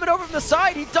 Coming over from the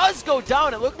side, he does go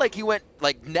down. It looked like he went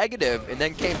like negative and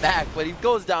then came back, but he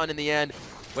goes down in the end.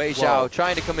 Wei Zhao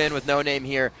trying to come in with No Name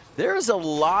here. There's a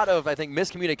lot of, I think,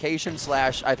 miscommunication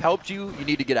slash I've helped you, you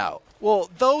need to get out.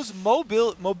 Well, those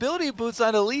mobility boots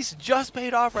on Elise just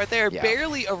paid off right there. Yeah.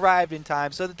 Barely arrived in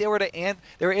time so that they were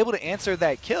able to answer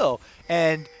that kill.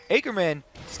 And Ackerman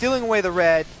stealing away the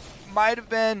red might have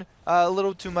been a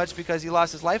little too much because he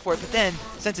lost his life for it. But then,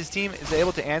 since his team is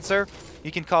able to answer,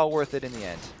 he can call worth it in the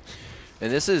end.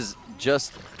 And this is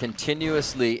just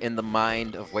continuously in the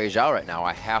mind of Wei Zhao right now.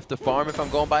 I have to farm if I'm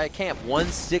going by a camp.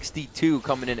 162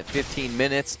 coming in at 15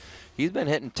 minutes. He's been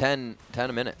hitting 10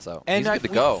 a minute, so he's good to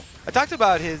go. I talked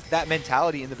about that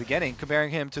mentality in the beginning, comparing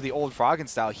him to the old Froggen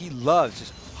style. He loves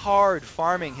just hard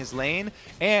farming his lane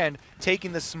and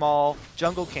taking the small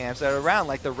jungle camps that are around,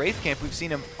 like the Wraith camp. We've seen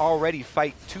him already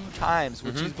fight 2 times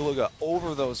with Cheese Beluga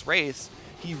over those Wraiths.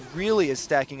 He really is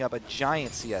stacking up a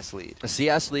giant CS lead. A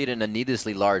CS lead and a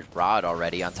needlessly large Broad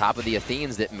already, on top of the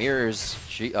Athenes that mirrors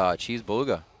Cheese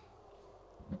Beluga.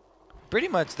 Pretty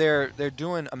much they're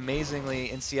doing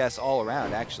amazingly in CS all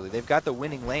around, actually. They've got the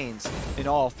winning lanes in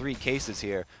all 3 cases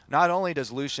here. Not only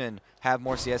does Lucian have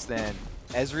more CS than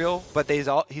Ezreal, but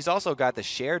he's also got the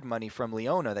shared money from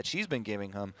Leona that she's been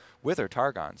giving him with her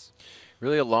Targons.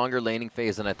 Really a longer laning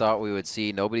phase than I thought we would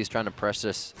see. Nobody's trying to press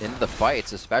us into the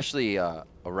fights, especially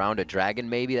around a dragon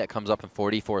maybe that comes up in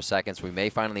 44 seconds. We may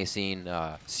finally see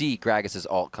Gragas'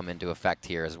 ult come into effect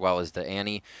here, as well as the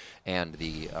Annie and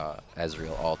the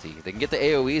Ezreal ulti. If they can get the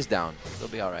AoEs down, they'll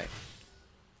be all right.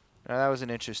 Now that was an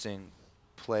interesting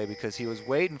play because he was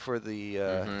waiting for the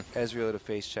Ezreal to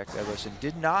face check that Lucian.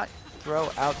 Did not throw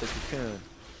out the cocoon.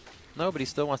 No, but he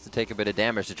still wants to take a bit of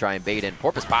damage to try and bait in.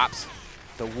 Porpoise Pops.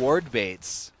 The ward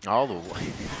baits. All the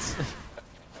ways.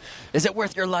 Is it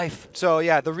worth your life? So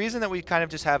yeah, the reason that we kind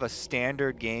of just have a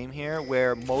standard game here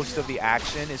where most of the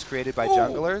action is created by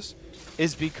junglers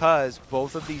is because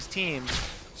both of these teams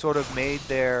sort of made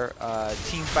their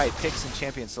team fight picks in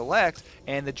Champion Select,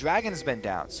 and the Dragon's been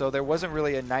down. So there wasn't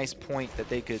really a nice point that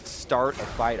they could start a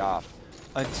fight off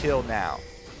until now.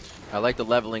 I like the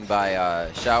leveling by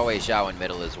Xiao in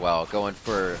middle as well, going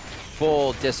for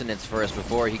full dissonance first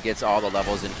before he gets all the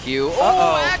levels in Q.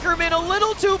 Oh, Ackerman a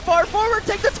little too far forward.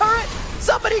 Take the turret.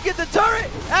 Somebody get the turret.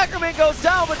 Ackerman goes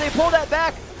down, but they pull that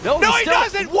back. No, he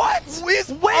doesn't. What? He's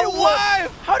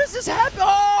alive. How does this happen?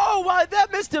 Oh, wow,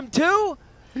 that missed him too.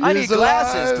 I need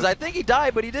glasses because I think he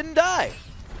died, but he didn't die.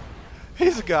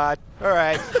 He's a god. All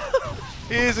right.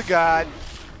 He's a god.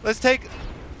 Let's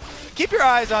keep your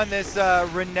eyes on this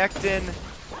Renekton.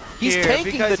 He's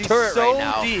taking the turret right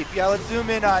now. Deep. Yeah, let's zoom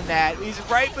in on that. He's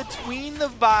right between the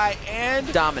Vi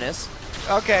and Dominus.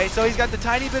 Okay, so he's got the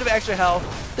tiny bit of extra health.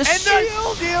 The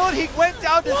shield. He went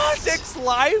down to 6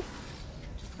 life.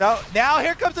 Now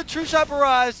here comes the True Shot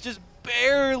Barrage. Just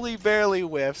barely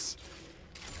whiffs.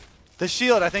 The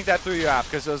shield, I think that threw you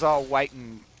off because it was all white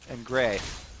and gray.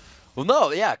 Well,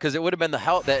 no, yeah, because it would have been the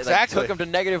health that took him to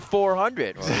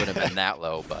 -400. Well, it would have been that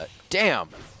low, but damn.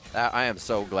 I am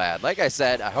so glad. Like I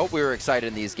said, I hope we were excited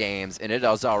in these games, and it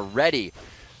is already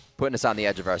putting us on the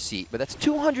edge of our seat. But that's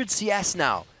 200 CS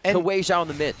now. to Wei Zhao in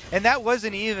the mid. And that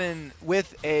wasn't even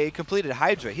with a completed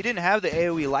Hydra. He didn't have the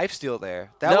AoE lifesteal there.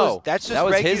 That's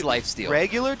just his lifesteal.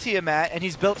 Regular Tiamat, and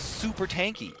he's built super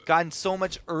tanky. Gotten so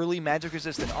much early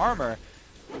magic-resistant armor.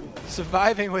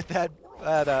 Surviving with that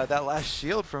last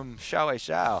shield from Xiao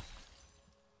Xiao.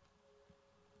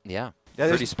 Yeah.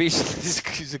 Pretty speechless.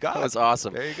 He's a god. That was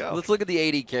awesome. There you go. Let's look at the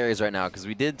AD carries right now, because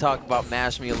we did talk about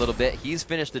Mash Me a little bit. He's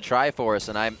finished the Triforce,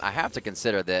 and I have to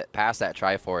consider that past that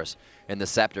Triforce and the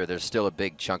Scepter, there's still a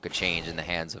big chunk of change in the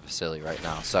hands of Vasily right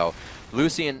now. So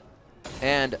Lucian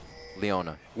and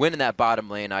Leona winning that bottom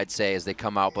lane, I'd say, as they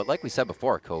come out. But like we said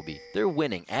before, Kobe, they're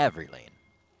winning every lane.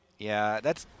 Yeah,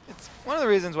 it's one of the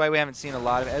reasons why we haven't seen a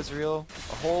lot of Ezreal,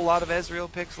 a whole lot of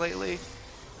Ezreal picks lately.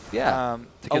 Yeah,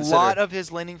 a lot of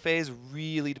his laning phase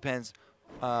really depends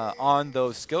on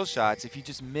those skill shots. If you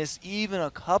just miss even a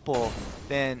couple,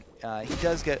 then he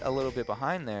does get a little bit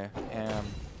behind there.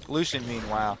 Lucian,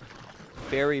 meanwhile,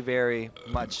 very, very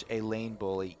much a lane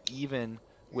bully, even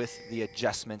with the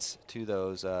adjustments to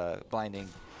those blinding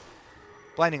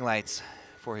lights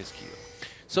for his Q.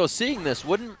 So seeing this,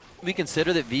 wouldn't we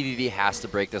consider that vVv has to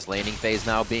break this laning phase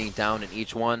now, being down in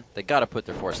each one? They got to put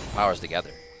their powers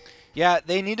together. Yeah,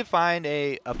 they need to find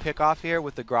a pick-off here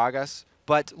with the Gragas,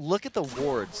 but look at the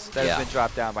wards that have been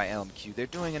dropped down by LMQ. They're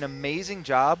doing an amazing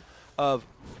job of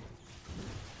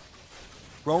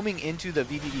roaming into the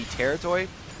vVv territory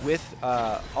with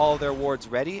all of their wards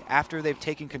ready after they've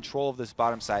taken control of this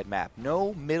bottom side map.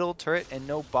 No middle turret and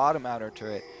no bottom outer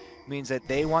turret means that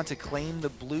they want to claim the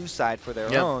blue side for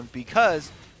their own, because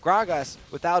Gragas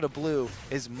without a blue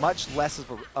is much less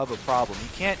of a problem. You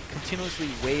can't continuously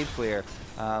wave clear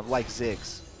like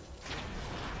Ziggs.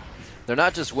 They're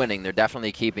not just winning, they're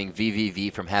definitely keeping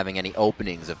vVv from having any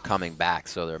openings of coming back.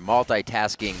 So they're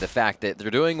multitasking the fact that they're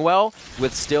doing well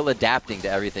with still adapting to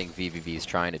everything vVv is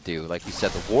trying to do. Like you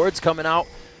said, the ward's coming out,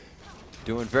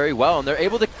 doing very well, and they're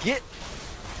able to get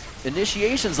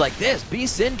initiations like this.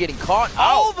 B-Sin getting caught out.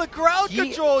 Oh, the ground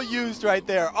control used right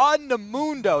there on the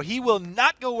Mundo. He will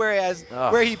not go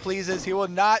where he pleases. He will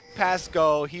not pass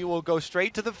go. He will go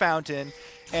straight to the fountain.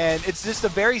 And it's just a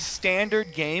very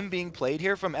standard game being played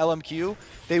here from LMQ.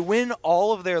 They win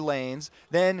all of their lanes.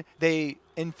 Then they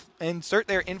insert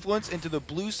their influence into the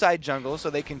blue side jungle so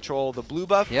they control the blue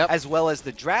buff as well as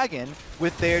the dragon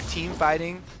with their team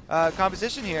fighting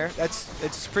composition here.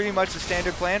 It's pretty much the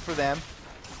standard plan for them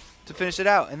to finish it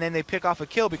out. And then they pick off a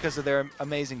kill because of their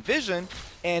amazing vision.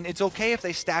 And it's okay if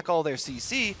they stack all their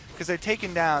CC because they're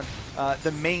taking down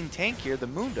the main tank here, the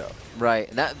Mundo. Right.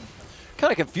 And that kind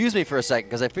of confused me for a second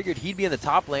because I figured he'd be in the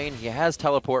top lane. He has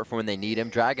teleport for when they need him.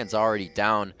 Dragon's already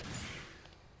down.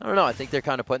 I don't know. I think they're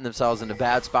kind of putting themselves in a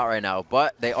bad spot right now,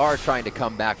 but they are trying to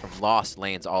come back from lost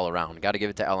lanes all around. Got to give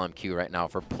it to LMQ right now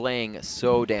for playing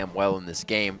so damn well in this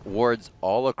game. Wards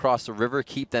all across the river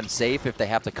keep them safe if they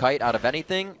have to kite out of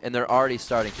anything, and they're already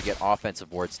starting to get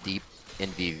offensive wards deep in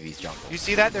vVv's jungle. You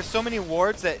see that? There's so many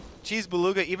wards that Cheese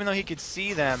Beluga, even though he could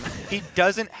see them, he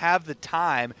doesn't have the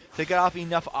time to get off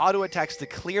enough auto attacks to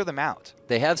clear them out.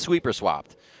 They have sweeper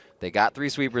swapped. They got 3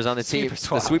 sweepers on the team.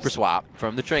 The sweeper swap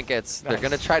from the trinkets. Nice. They're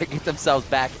going to try to get themselves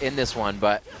back in this one,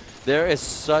 but there is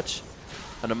such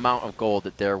an amount of gold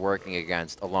that they're working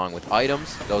against, along with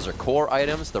items. Those are core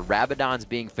items. The Rabadon's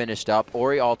being finished up.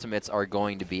 Ori ultimates are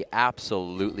going to be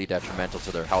absolutely detrimental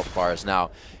to their health bars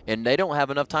now, and they don't have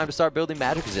enough time to start building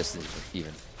magic resistance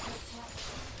even.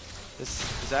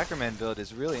 This Ackerman build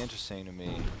is really interesting to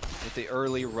me, with the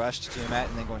early rush to Tiamat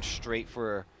and then going straight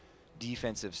for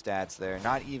defensive stats there,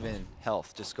 not even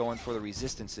health, just going for the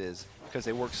resistances because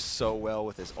they work so well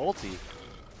with his ulti.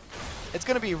 It's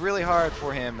going to be really hard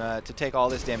for him to take all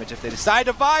this damage if they decide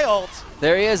to Vi-ult.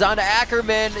 There he is, on to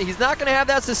Ackerman. He's not going to have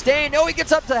that sustain. No, he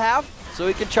gets up to half, so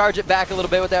he can charge it back a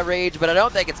little bit with that rage, but I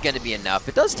don't think it's going to be enough.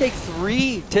 It does take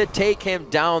 3 to take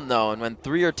him down, though, and when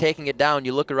 3 are taking it down,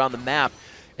 you look around the map,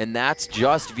 and that's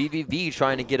just vVv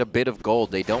trying to get a bit of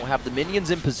gold. They don't have the minions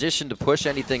in position to push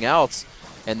anything else.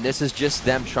 And this is just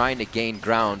them trying to gain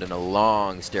ground in a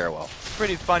long stairwell.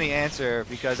 Pretty funny answer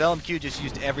because LMQ just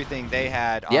used everything they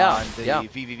had on the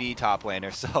vVv top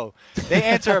laner. So they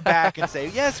answer back and say,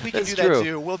 yes, we can do that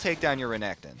too. We'll take down your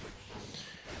Renekton.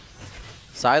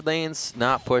 Side lanes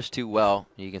not pushed too well.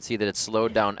 You can see that it's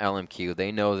slowed down LMQ.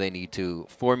 They know they need to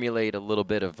formulate a little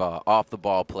bit of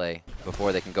off-the-ball play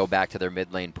before they can go back to their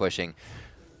mid lane pushing.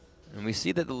 And we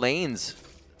see that the lanes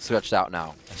switched out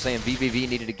now. I'm saying vVv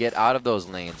needed to get out of those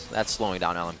lanes. That's slowing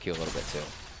down LMQ a little bit too.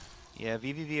 Yeah,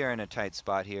 vVv are in a tight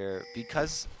spot here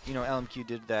because LMQ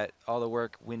did all the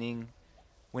work winning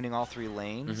all 3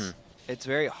 lanes. It's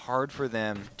very hard for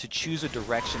them to choose a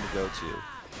direction to go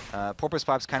to. Porpoise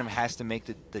Pops kind of has to make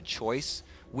the choice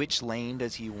which lane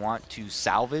does he want to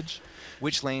salvage,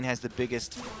 which lane has the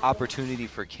biggest opportunity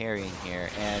for carrying here,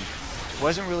 and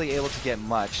wasn't really able to get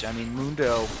much. I mean,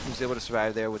 Mundo was able to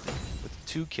survive there with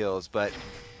 2 kills, but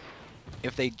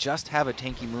if they just have a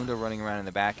tanky Mundo running around in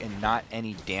the back and not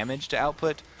any damage to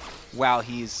output while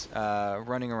he's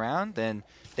running around, then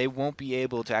they won't be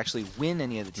able to actually win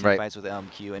any of the team fights with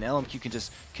LMQ, and LMQ can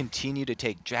just continue to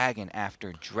take dragon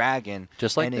after dragon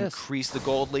just like and increase the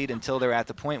gold lead until they're at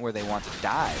the point where they want to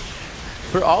dive.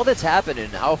 For all that's happened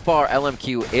and how far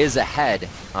LMQ is ahead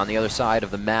on the other side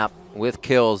of the map with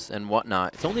kills and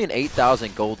whatnot, it's only an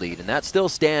 8,000 gold lead, and that still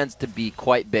stands to be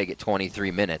quite big at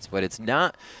 23 minutes, but it's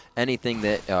not anything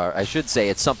that, I should say,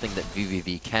 it's something that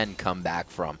vVv can come back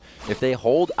from. If they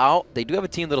hold out, they do have a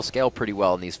team that'll scale pretty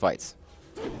well in these fights.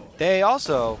 They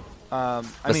also, I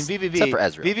mean,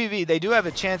 vVv, they do have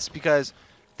a chance because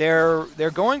they're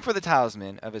going for the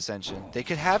Talisman of Ascension. They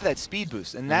could have that speed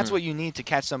boost, and that's what you need to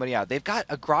catch somebody out. They've got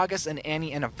a Gragas, an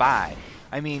Annie, and a Vi.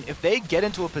 I mean, if they get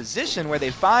into a position where they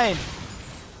find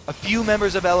a few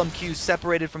members of LMQ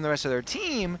separated from the rest of their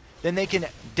team, then they can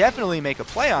definitely make a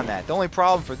play on that. The only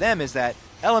problem for them is that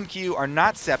LMQ are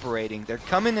not separating. They're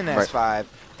coming in as 5,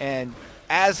 and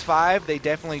as 5, they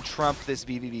definitely trump this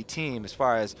vVv team as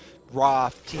far as raw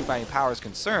team fighting power is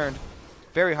concerned.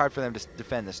 Very hard for them to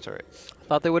defend this turret.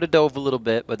 Thought they would have dove a little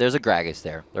bit, but there's a Gragas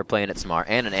there. They're playing it smart,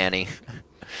 and an Annie.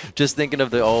 Just thinking of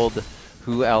the old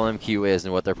who LMQ is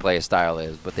and what their play style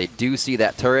is, but they do see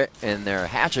that turret, and they're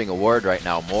hatching a ward right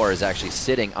now. Moore is actually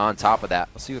sitting on top of that.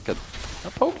 Let's see what could.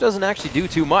 That poke doesn't actually do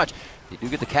too much. They do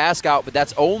get the cask out, but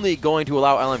that's only going to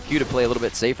allow LMQ to play a little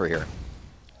bit safer here.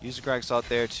 Use the Gragas out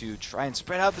there to try and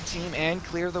spread out the team and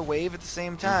clear the wave at the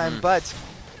same time, but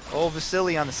old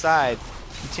Vasily on the side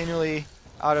continually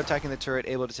auto-attacking the turret,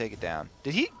 able to take it down.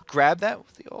 Did he grab that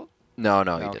with the ult? No,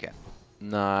 he didn't.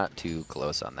 Not too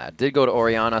close on that. Did go to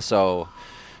Orianna, so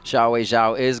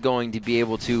Zhao is going to be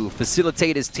able to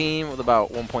facilitate his team with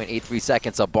about 1.83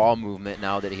 seconds of ball movement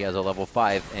now that he has a level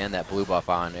 5 and that blue buff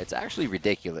on. It's actually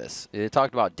ridiculous. They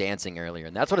talked about dancing earlier,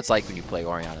 and that's what it's like when you play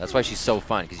Orianna. That's why she's so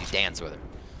fun, because you dance with her.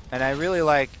 And I really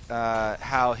like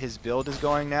how his build is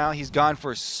going now. He's gone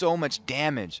for so much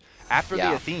damage after the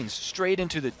Athenes, straight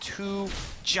into the 2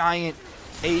 giant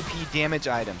AP damage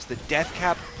items. The Death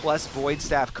Cap plus Void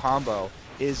Staff combo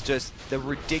is just the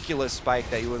ridiculous spike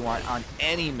that you would want on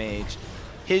any mage.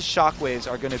 His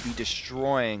shockwaves are going to be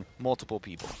destroying multiple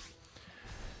people.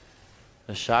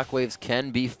 The shockwaves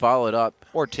can be followed up,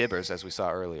 or Tibbers, as we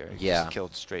saw earlier. He just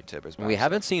killed straight Tibbers. We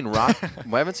haven't seen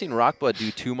Rockblood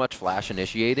do too much flash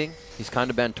initiating. He's kind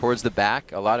of been towards the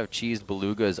back. A lot of cheesed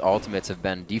Beluga's ultimates have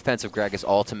been defensive Gragas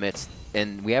ultimates,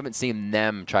 and we haven't seen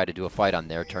them try to do a fight on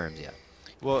their terms yet.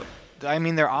 Well, I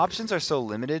mean, their options are so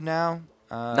limited now.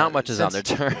 Not much is on their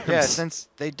terms. Yeah, since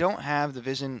they don't have the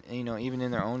vision, even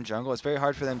in their own jungle, it's very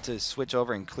hard for them to switch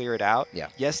over and clear it out. Yeah.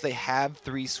 Yes, they have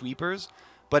 3 sweepers,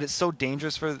 but it's so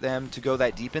dangerous for them to go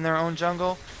that deep in their own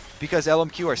jungle because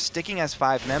LMQ are sticking as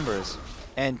 5 members,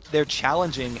 and they're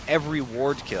challenging every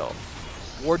ward kill.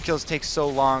 Ward kills take so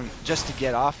long just to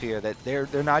get off here that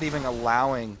they're not even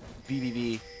allowing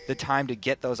vVv the time to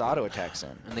get those auto attacks in.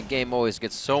 And the game always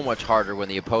gets so much harder when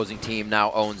the opposing team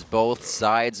now owns both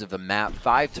sides of the map.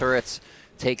 5 turrets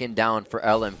taken down for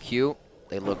LMQ.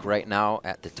 They look right now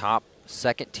at the top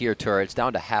 2nd tier turrets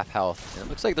down to half health. And it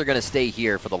looks like they're going to stay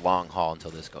here for the long haul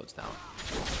until this goes down.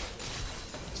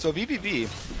 So vVv,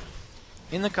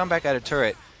 in the comeback at a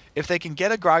turret, if they can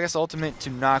get a Gragas ultimate to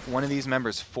knock one of these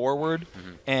members forward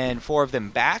and 4 of them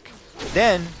back,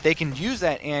 then they can use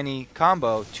that Annie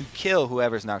combo to kill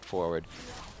whoever's knocked forward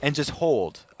and just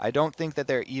hold. I don't think that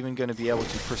they're even going to be able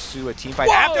to pursue a team fight.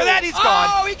 Whoa! After that, he's gone!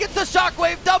 Oh, he gets the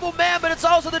shockwave double man, but it's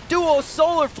also the duo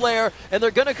solar flare, and they're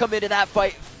going to come into that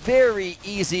fight very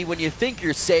easy. When you think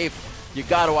you're safe, you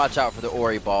got to watch out for the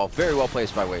Ori ball. Very well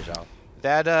placed by Wei Zhao.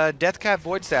 That Death Cap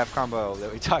Void Staff combo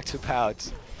that we talked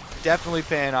about, definitely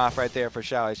paying off right there for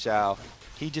Zhao.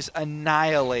 He just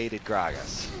annihilated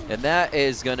Gragas. And that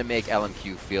is going to make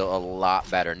LMQ feel a lot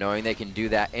better, knowing they can do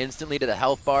that instantly to the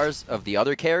health bars of the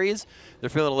other carries. They're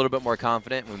feeling a little bit more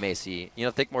confident. We may see,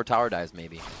 think more tower dives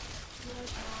maybe.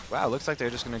 Wow, looks like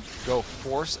they're just going to go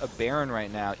force a Baron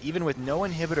right now. Even with no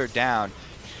inhibitor down,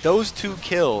 those 2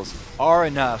 kills are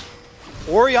enough.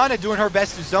 Orianna doing her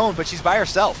best to zone, but she's by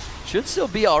herself. Should still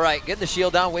be all right. Getting the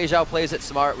shield down. Wei Zhao plays it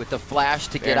smart with the flash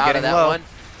to get Baron out of that low. one.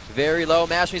 Very low.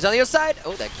 Mashmi's on the other side.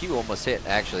 Oh, that Q almost hit,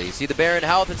 actually. You see the Baron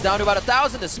health. It's down to about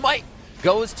 1,000. The smite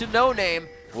goes to No Name.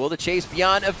 Will the chase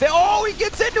beyond? Oh, he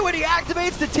gets into it. He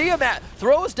activates the Tiamat.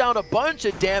 Throws down a bunch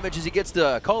of damage as he gets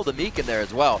the Call of the Meek in there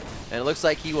as well. And it looks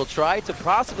like he will try to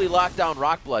possibly lock down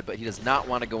Rockblood, but he does not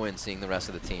want to go in seeing the rest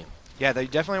of the team. Yeah, they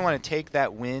definitely want to take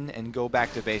that win and go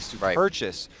back to base to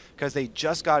purchase, because they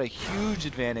just got a huge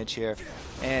advantage here.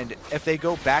 And if they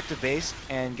go back to base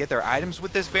and get their items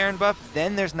with this Baron buff,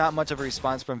 then there's not much of a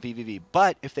response from vVv.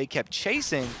 But if they kept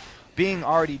chasing, being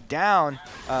already down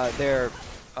their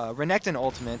Renekton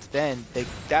ultimate, then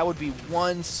that would be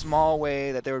one small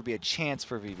way that there would be a chance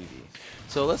for vVv.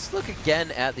 So let's look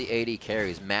again at the AD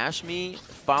carries. Mashme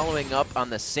following up on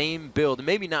the same build,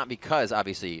 maybe not because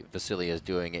obviously Vasily is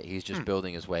doing it, he's just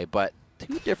building his way, but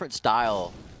two different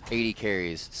style AD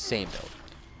carries, same build.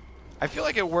 I feel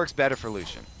like it works better for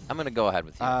Lucian. I'm going to go ahead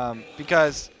with you.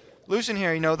 Because Lucian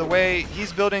here, you know, the way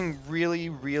he's building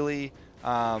really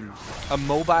a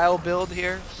mobile build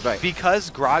here. Right.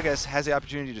 Because Gragas has the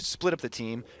opportunity to split up the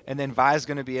team, and then Vi's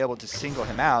going to be able to single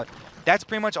him out. That's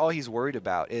pretty much all he's worried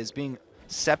about, is being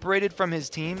separated from his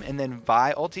team and then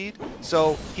Vi ultied.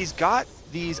 So he's got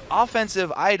these offensive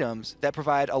items that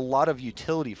provide a lot of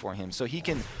utility for him. So he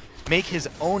can make his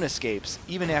own escapes,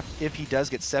 even if he does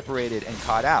get separated and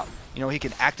caught out. You know, he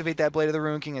can activate that Blade of the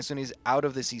Rune King as soon as he's out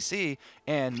of the CC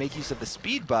and make use of the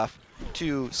speed buff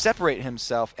to separate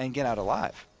himself and get out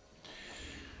alive.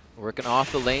 Working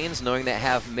off the lanes, knowing they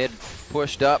have mid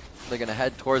pushed up, they're going to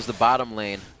head towards the bottom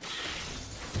lane.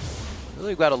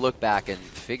 Really got to look back and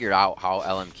figure out how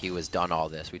LMQ has done all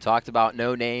this. We talked about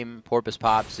No Name, Porpoise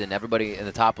Pops, and everybody in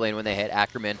the top lane when they hit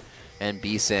Ackerman and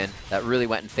B-Sin. That really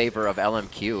went in favor of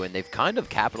LMQ, and they've kind of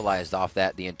capitalized off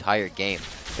that the entire game.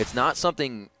 It's not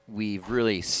something we've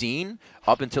really seen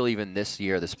up until even this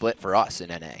year, the split for us in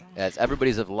NA, as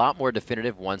everybody's a lot more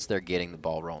definitive once they're getting the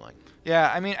ball rolling.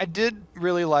 Yeah, I mean, I did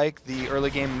really like the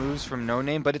early game moves from No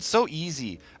Name, but it's so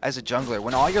easy as a jungler.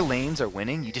 When all your lanes are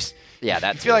winning, you just you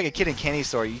feel like a kid in candy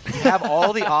store. You have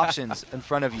all the options in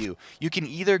front of you. You can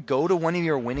either go to one of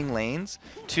your winning lanes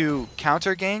to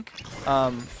counter gank,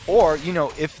 or, you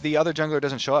know, if the other jungler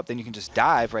doesn't show up, then you can just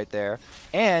dive right there.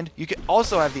 And you can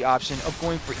also have the option of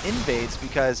going for invades,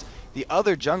 because the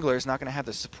other jungler is not going to have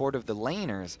the support of the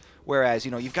laners, whereas,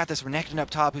 you know, you've got this Renekton up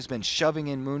top who's been shoving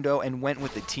in Mundo and went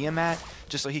with the Tiamat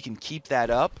just so he can keep that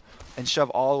up and shove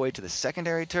all the way to the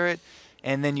secondary turret.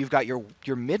 And then you've got your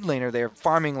mid laner there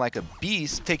farming like a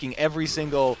beast, taking every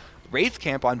single Wraith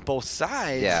camp on both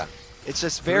sides. Yeah. It's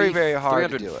just very hard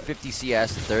to do it. 350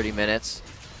 CS in 30 minutes.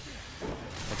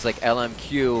 Looks like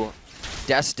LMQ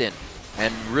destined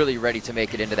and really ready to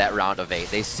make it into that round of 8.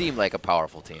 They seem like a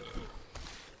powerful team.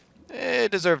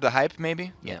 It deserved the hype,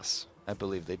 maybe? Yes. I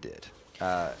believe they did.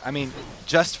 I mean,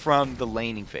 just from the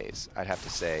laning phase, I'd have to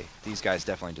say these guys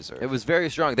definitely deserve it. It was very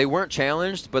strong. They weren't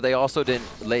challenged, but they also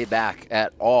didn't lay back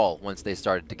at all once they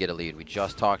started to get a lead. We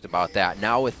just talked about that.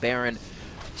 Now with Baron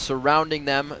surrounding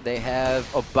them, they have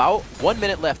about 1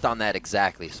 minute left on that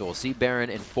exactly. So we'll see Baron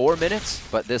in 4 minutes,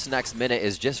 but this next minute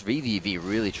is just vVv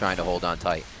really trying to hold on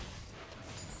tight.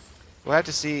 We'll have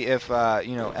to see if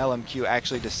you know, LMQ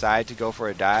actually decide to go for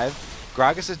a dive.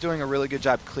 Gragas is doing a really good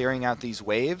job clearing out these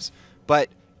waves, but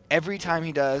every time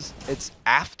he does, it's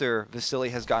after Vasily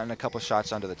has gotten a couple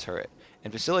shots onto the turret.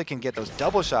 And Vasily can get those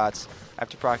double shots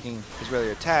after proccing his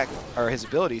earlier attack, or his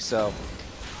ability, so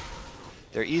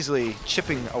they're easily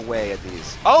chipping away at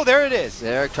these. Oh, there it is!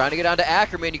 They're trying to get onto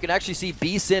Ackerman. You can actually see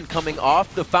B-Sin coming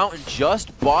off the fountain,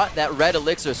 just bought that red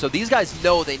elixir. So these guys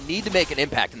know they need to make an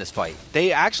impact in this fight.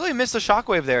 They actually missed the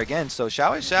shockwave there again. So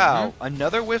Xiao,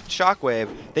 another whiffed shockwave.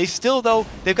 They still, though,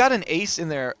 they've got an ace in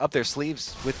up their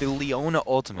sleeves with the Leona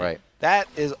ultimate. Right. That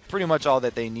is pretty much all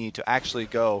that they need to actually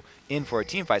go in for a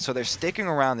team fight. So they're sticking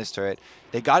around this turret.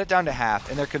 They got it down to half,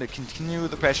 and they're going to continue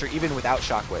the pressure even without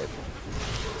shockwave.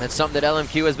 That's something that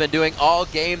LMQ has been doing all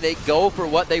game. They go for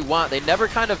what they want. They never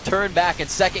kind of turn back and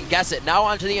second guess it. Now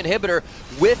onto the inhibitor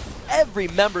with every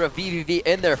member of vVv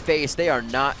in their face. They are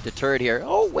not deterred here.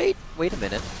 Oh, wait a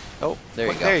minute. Oh, there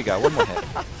you go. There you go, one more hit.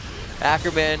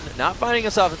 Ackerman not finding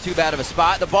himself in too bad of a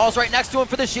spot. The ball's right next to him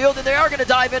for the shield, and they are going to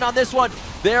dive in on this one.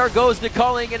 There goes the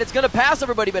culling, and it's going to pass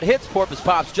everybody, but hits Porpoise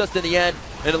Pops just in the end,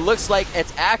 and it looks like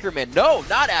it's Ackerman. No,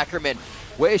 not Ackerman.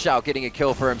 Weishao getting a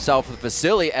kill for himself with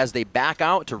Vasily as they back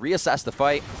out to reassess the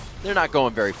fight. They're not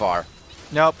going very far.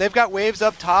 Nope, they've got waves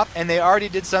up top, and they already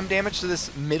did some damage to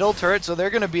this middle turret, so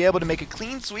they're going to be able to make a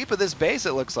clean sweep of this base,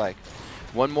 it looks like.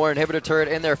 One more inhibitor turret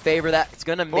in their favor. That's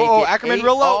going to make it Ackerman 8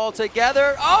 real low. all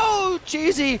together. Oh,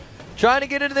 cheesy. Trying to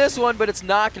get into this one, but it's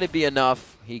not going to be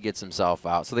enough. He gets himself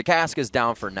out. So the cask is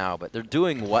down for now, but they're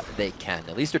doing what they can.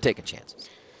 At least they're taking chances.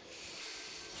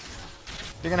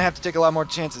 You're going to have to take a lot more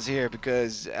chances here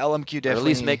because LMQ definitely... Or at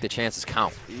least make the chances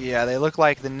count. Yeah, they look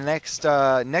like the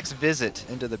next visit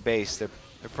into the base, they're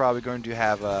probably going to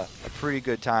have a pretty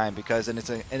good time because it's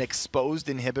an exposed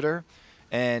inhibitor,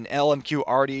 and LMQ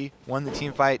already won the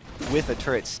team fight with a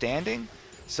turret standing.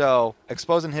 So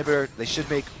exposed inhibitor, they should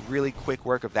make really quick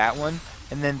work of that one.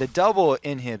 And then the double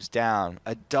inhibs down,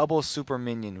 a double super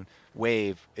minion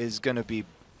wave is going to be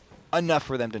enough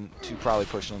for them to probably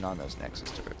push in on those Nexus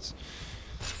turrets.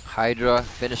 Hydra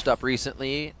finished up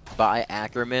recently by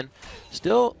Ackerman.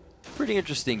 Still pretty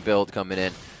interesting build coming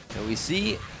in. And we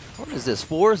see, what is this,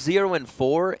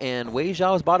 4-0-4, and Wei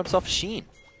Zhao has bought himself Sheen.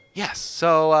 Yes,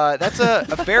 so that's a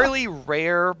fairly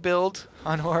rare build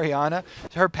on Orianna.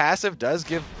 Her passive does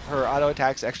give her auto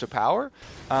attacks extra power,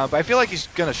 but I feel like he's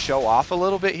going to show off a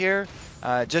little bit here.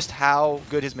 Just how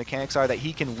good his mechanics are, that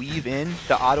he can weave in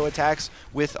the auto attacks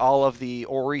with all of the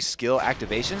Ori skill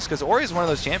activations, because Ori is one of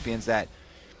those champions that,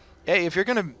 hey, if you're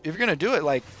gonna do it,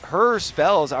 like, her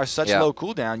spells are such low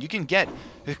cooldown, you can get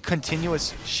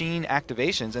continuous Sheen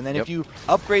activations, and then if you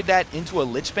upgrade that into a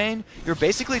Lich Bane, you're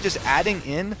basically just adding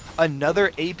in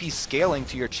another AP scaling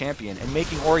to your champion and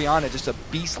making Orianna just a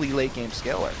beastly late game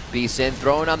scaler. Beeson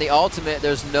throwing on the ultimate.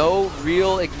 There's no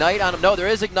real ignite on him. No, there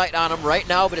is ignite on him right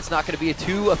now, but it's not going to be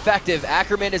too effective.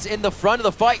 Ackerman is in the front of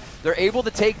the fight. They're able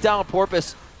to take down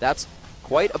Porpoise. That's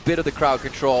quite a bit of the crowd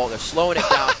control. They're slowing it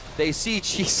down. They see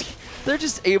Cheesy. They're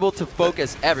just able to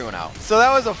focus everyone out. So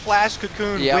that was a flash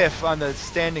cocoon whiff on the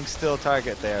standing still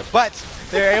target there. But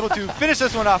they're able to finish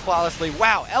this one off flawlessly.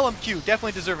 Wow, LMQ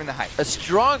definitely deserving the hype. A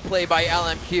strong play by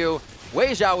LMQ.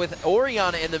 Wei Zhao with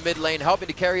Orianna in the mid lane, helping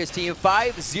to carry his team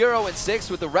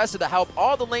 5-0-6 with the rest of the help.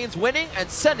 All the lanes winning and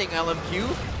sending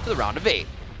LMQ to the round of 8.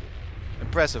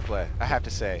 Impressive play, I have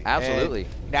to say. Absolutely.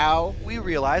 And now we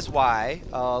realize why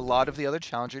a lot of the other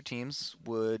challenger teams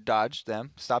would dodge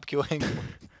them, stop queuing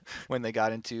when they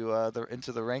got into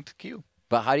the ranked queue.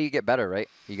 But how do you get better, right?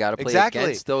 You got to play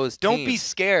against those teams. Don't be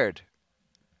scared.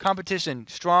 Competition,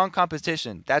 strong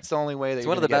competition. That's the only way that it's you're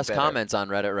one of the best better. comments on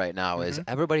Reddit right now is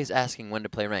everybody's asking when to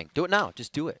play ranked. Do it now.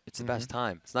 Just do it. It's the best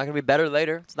time. It's not going to be better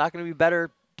later. It's not going to be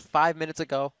better 5 minutes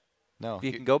ago. No.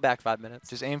 You can go back 5 minutes.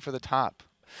 Just aim for the top.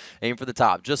 Aim for the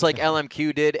top. Just like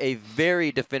LMQ did, a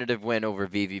very definitive win over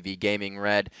vVv Gaming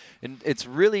Red. And it's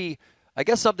really, I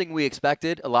guess, something we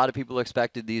expected. A lot of people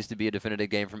expected these to be a definitive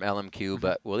game from LMQ,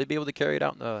 but will they be able to carry it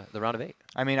out in the round of 8?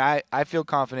 I mean, I feel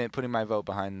confident putting my vote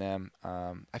behind them.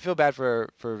 I feel bad for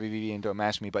vVv and Don't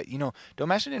Mash Me, but, you know, Don't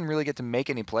Mash Me didn't really get to make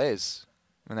any plays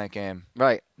in that game.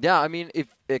 Right. Yeah, I mean,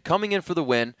 if coming in for the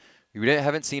win, we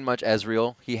haven't seen much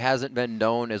Ezreal. He hasn't been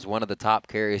known as one of the top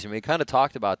carriers, and we kind of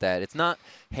talked about that. It's not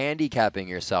handicapping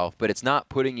yourself, but it's not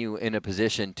putting you in a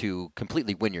position to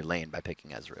completely win your lane by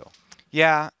picking Ezreal.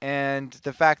 Yeah, and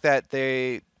the fact that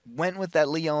they went with that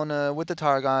Leona, with the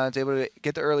Targons, able to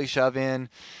get the early shove in.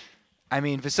 I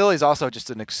mean, Vasili's also just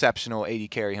an exceptional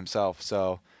AD carry himself,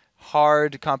 so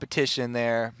hard competition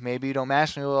there. Maybe Don't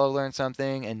Mash Me will learn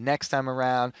something, and next time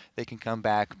around they can come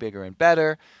back bigger and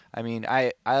better. I mean,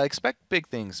 I expect big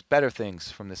things, better things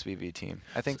from this vV team.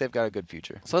 I think they've got a good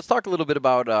future. So let's talk a little bit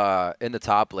about in the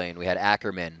top lane. We had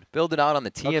Ackerman build it out on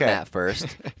the Tiamat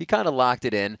first. He kind of locked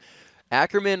it in.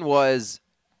 Ackerman was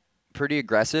pretty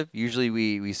aggressive. Usually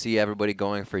we see everybody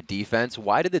going for defense.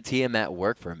 Why did the Tiamat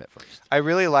work for him at first? I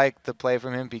really like the play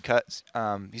from him because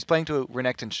he's playing to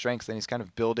Renekton's strengths, and he's kind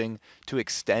of building to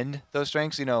extend those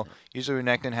strengths. You know, usually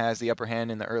Renekton has the upper hand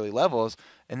in the early levels,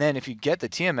 and then if you get the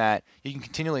Tiamat, you can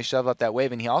continually shove up that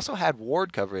wave. And he also had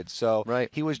ward coverage, so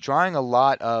he was drawing a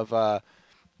lot of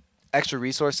extra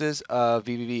resources of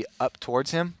vVv up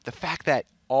towards him. The fact that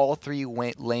all 3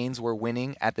 lanes were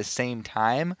winning at the same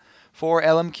time for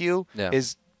LMQ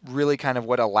is really kind of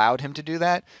what allowed him to do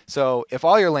that. So if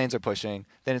all your lanes are pushing,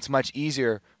 then it's much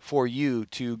easier for you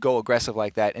to go aggressive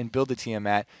like that and build the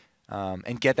Tiamat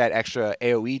and get that extra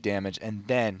AoE damage and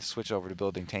then switch over to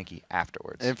building tanky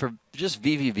afterwards. And for just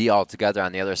vVv altogether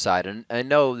on the other side, and I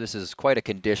know this is quite a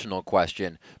conditional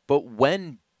question, but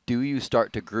when do you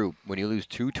start to group? When you lose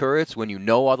 2 turrets, when you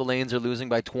know all the lanes are losing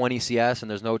by 20 CS and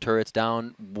there's no turrets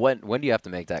down, when do you have to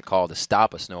make that call to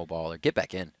stop a snowball or get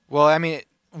back in? Well, I mean,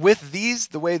 with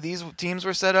the way these teams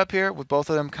were set up here, with both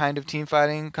of them kind of team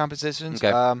fighting compositions,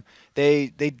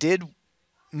 they did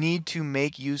need to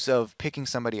make use of picking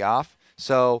somebody off.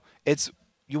 So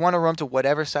you want to run to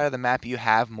whatever side of the map you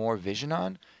have more vision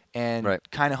on and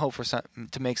kind of hope for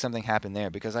to make something happen there.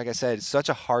 Because like I said, it's such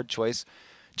a hard choice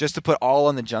just to put all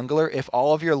on the jungler. If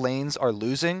all of your lanes are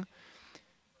losing,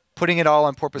 putting it all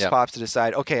on Porpoise Pops to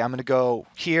decide, okay, I'm going to go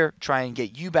here, try and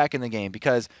get you back in the game.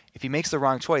 Because if he makes the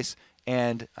wrong choice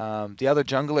and the other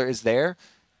jungler is there,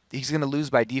 he's going to lose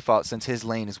by default since his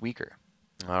lane is weaker.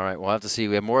 All right, we'll have to see.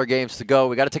 We have more games to go.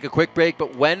 We got to take a quick break,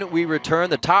 but when we return,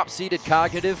 the top-seeded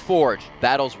Cognitive Forge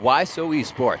battles Why So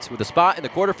Esports with a spot in the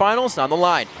quarterfinals on the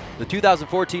line. The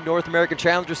 2014 North American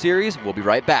Challenger Series. We'll be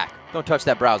right back. Don't touch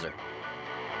that browser.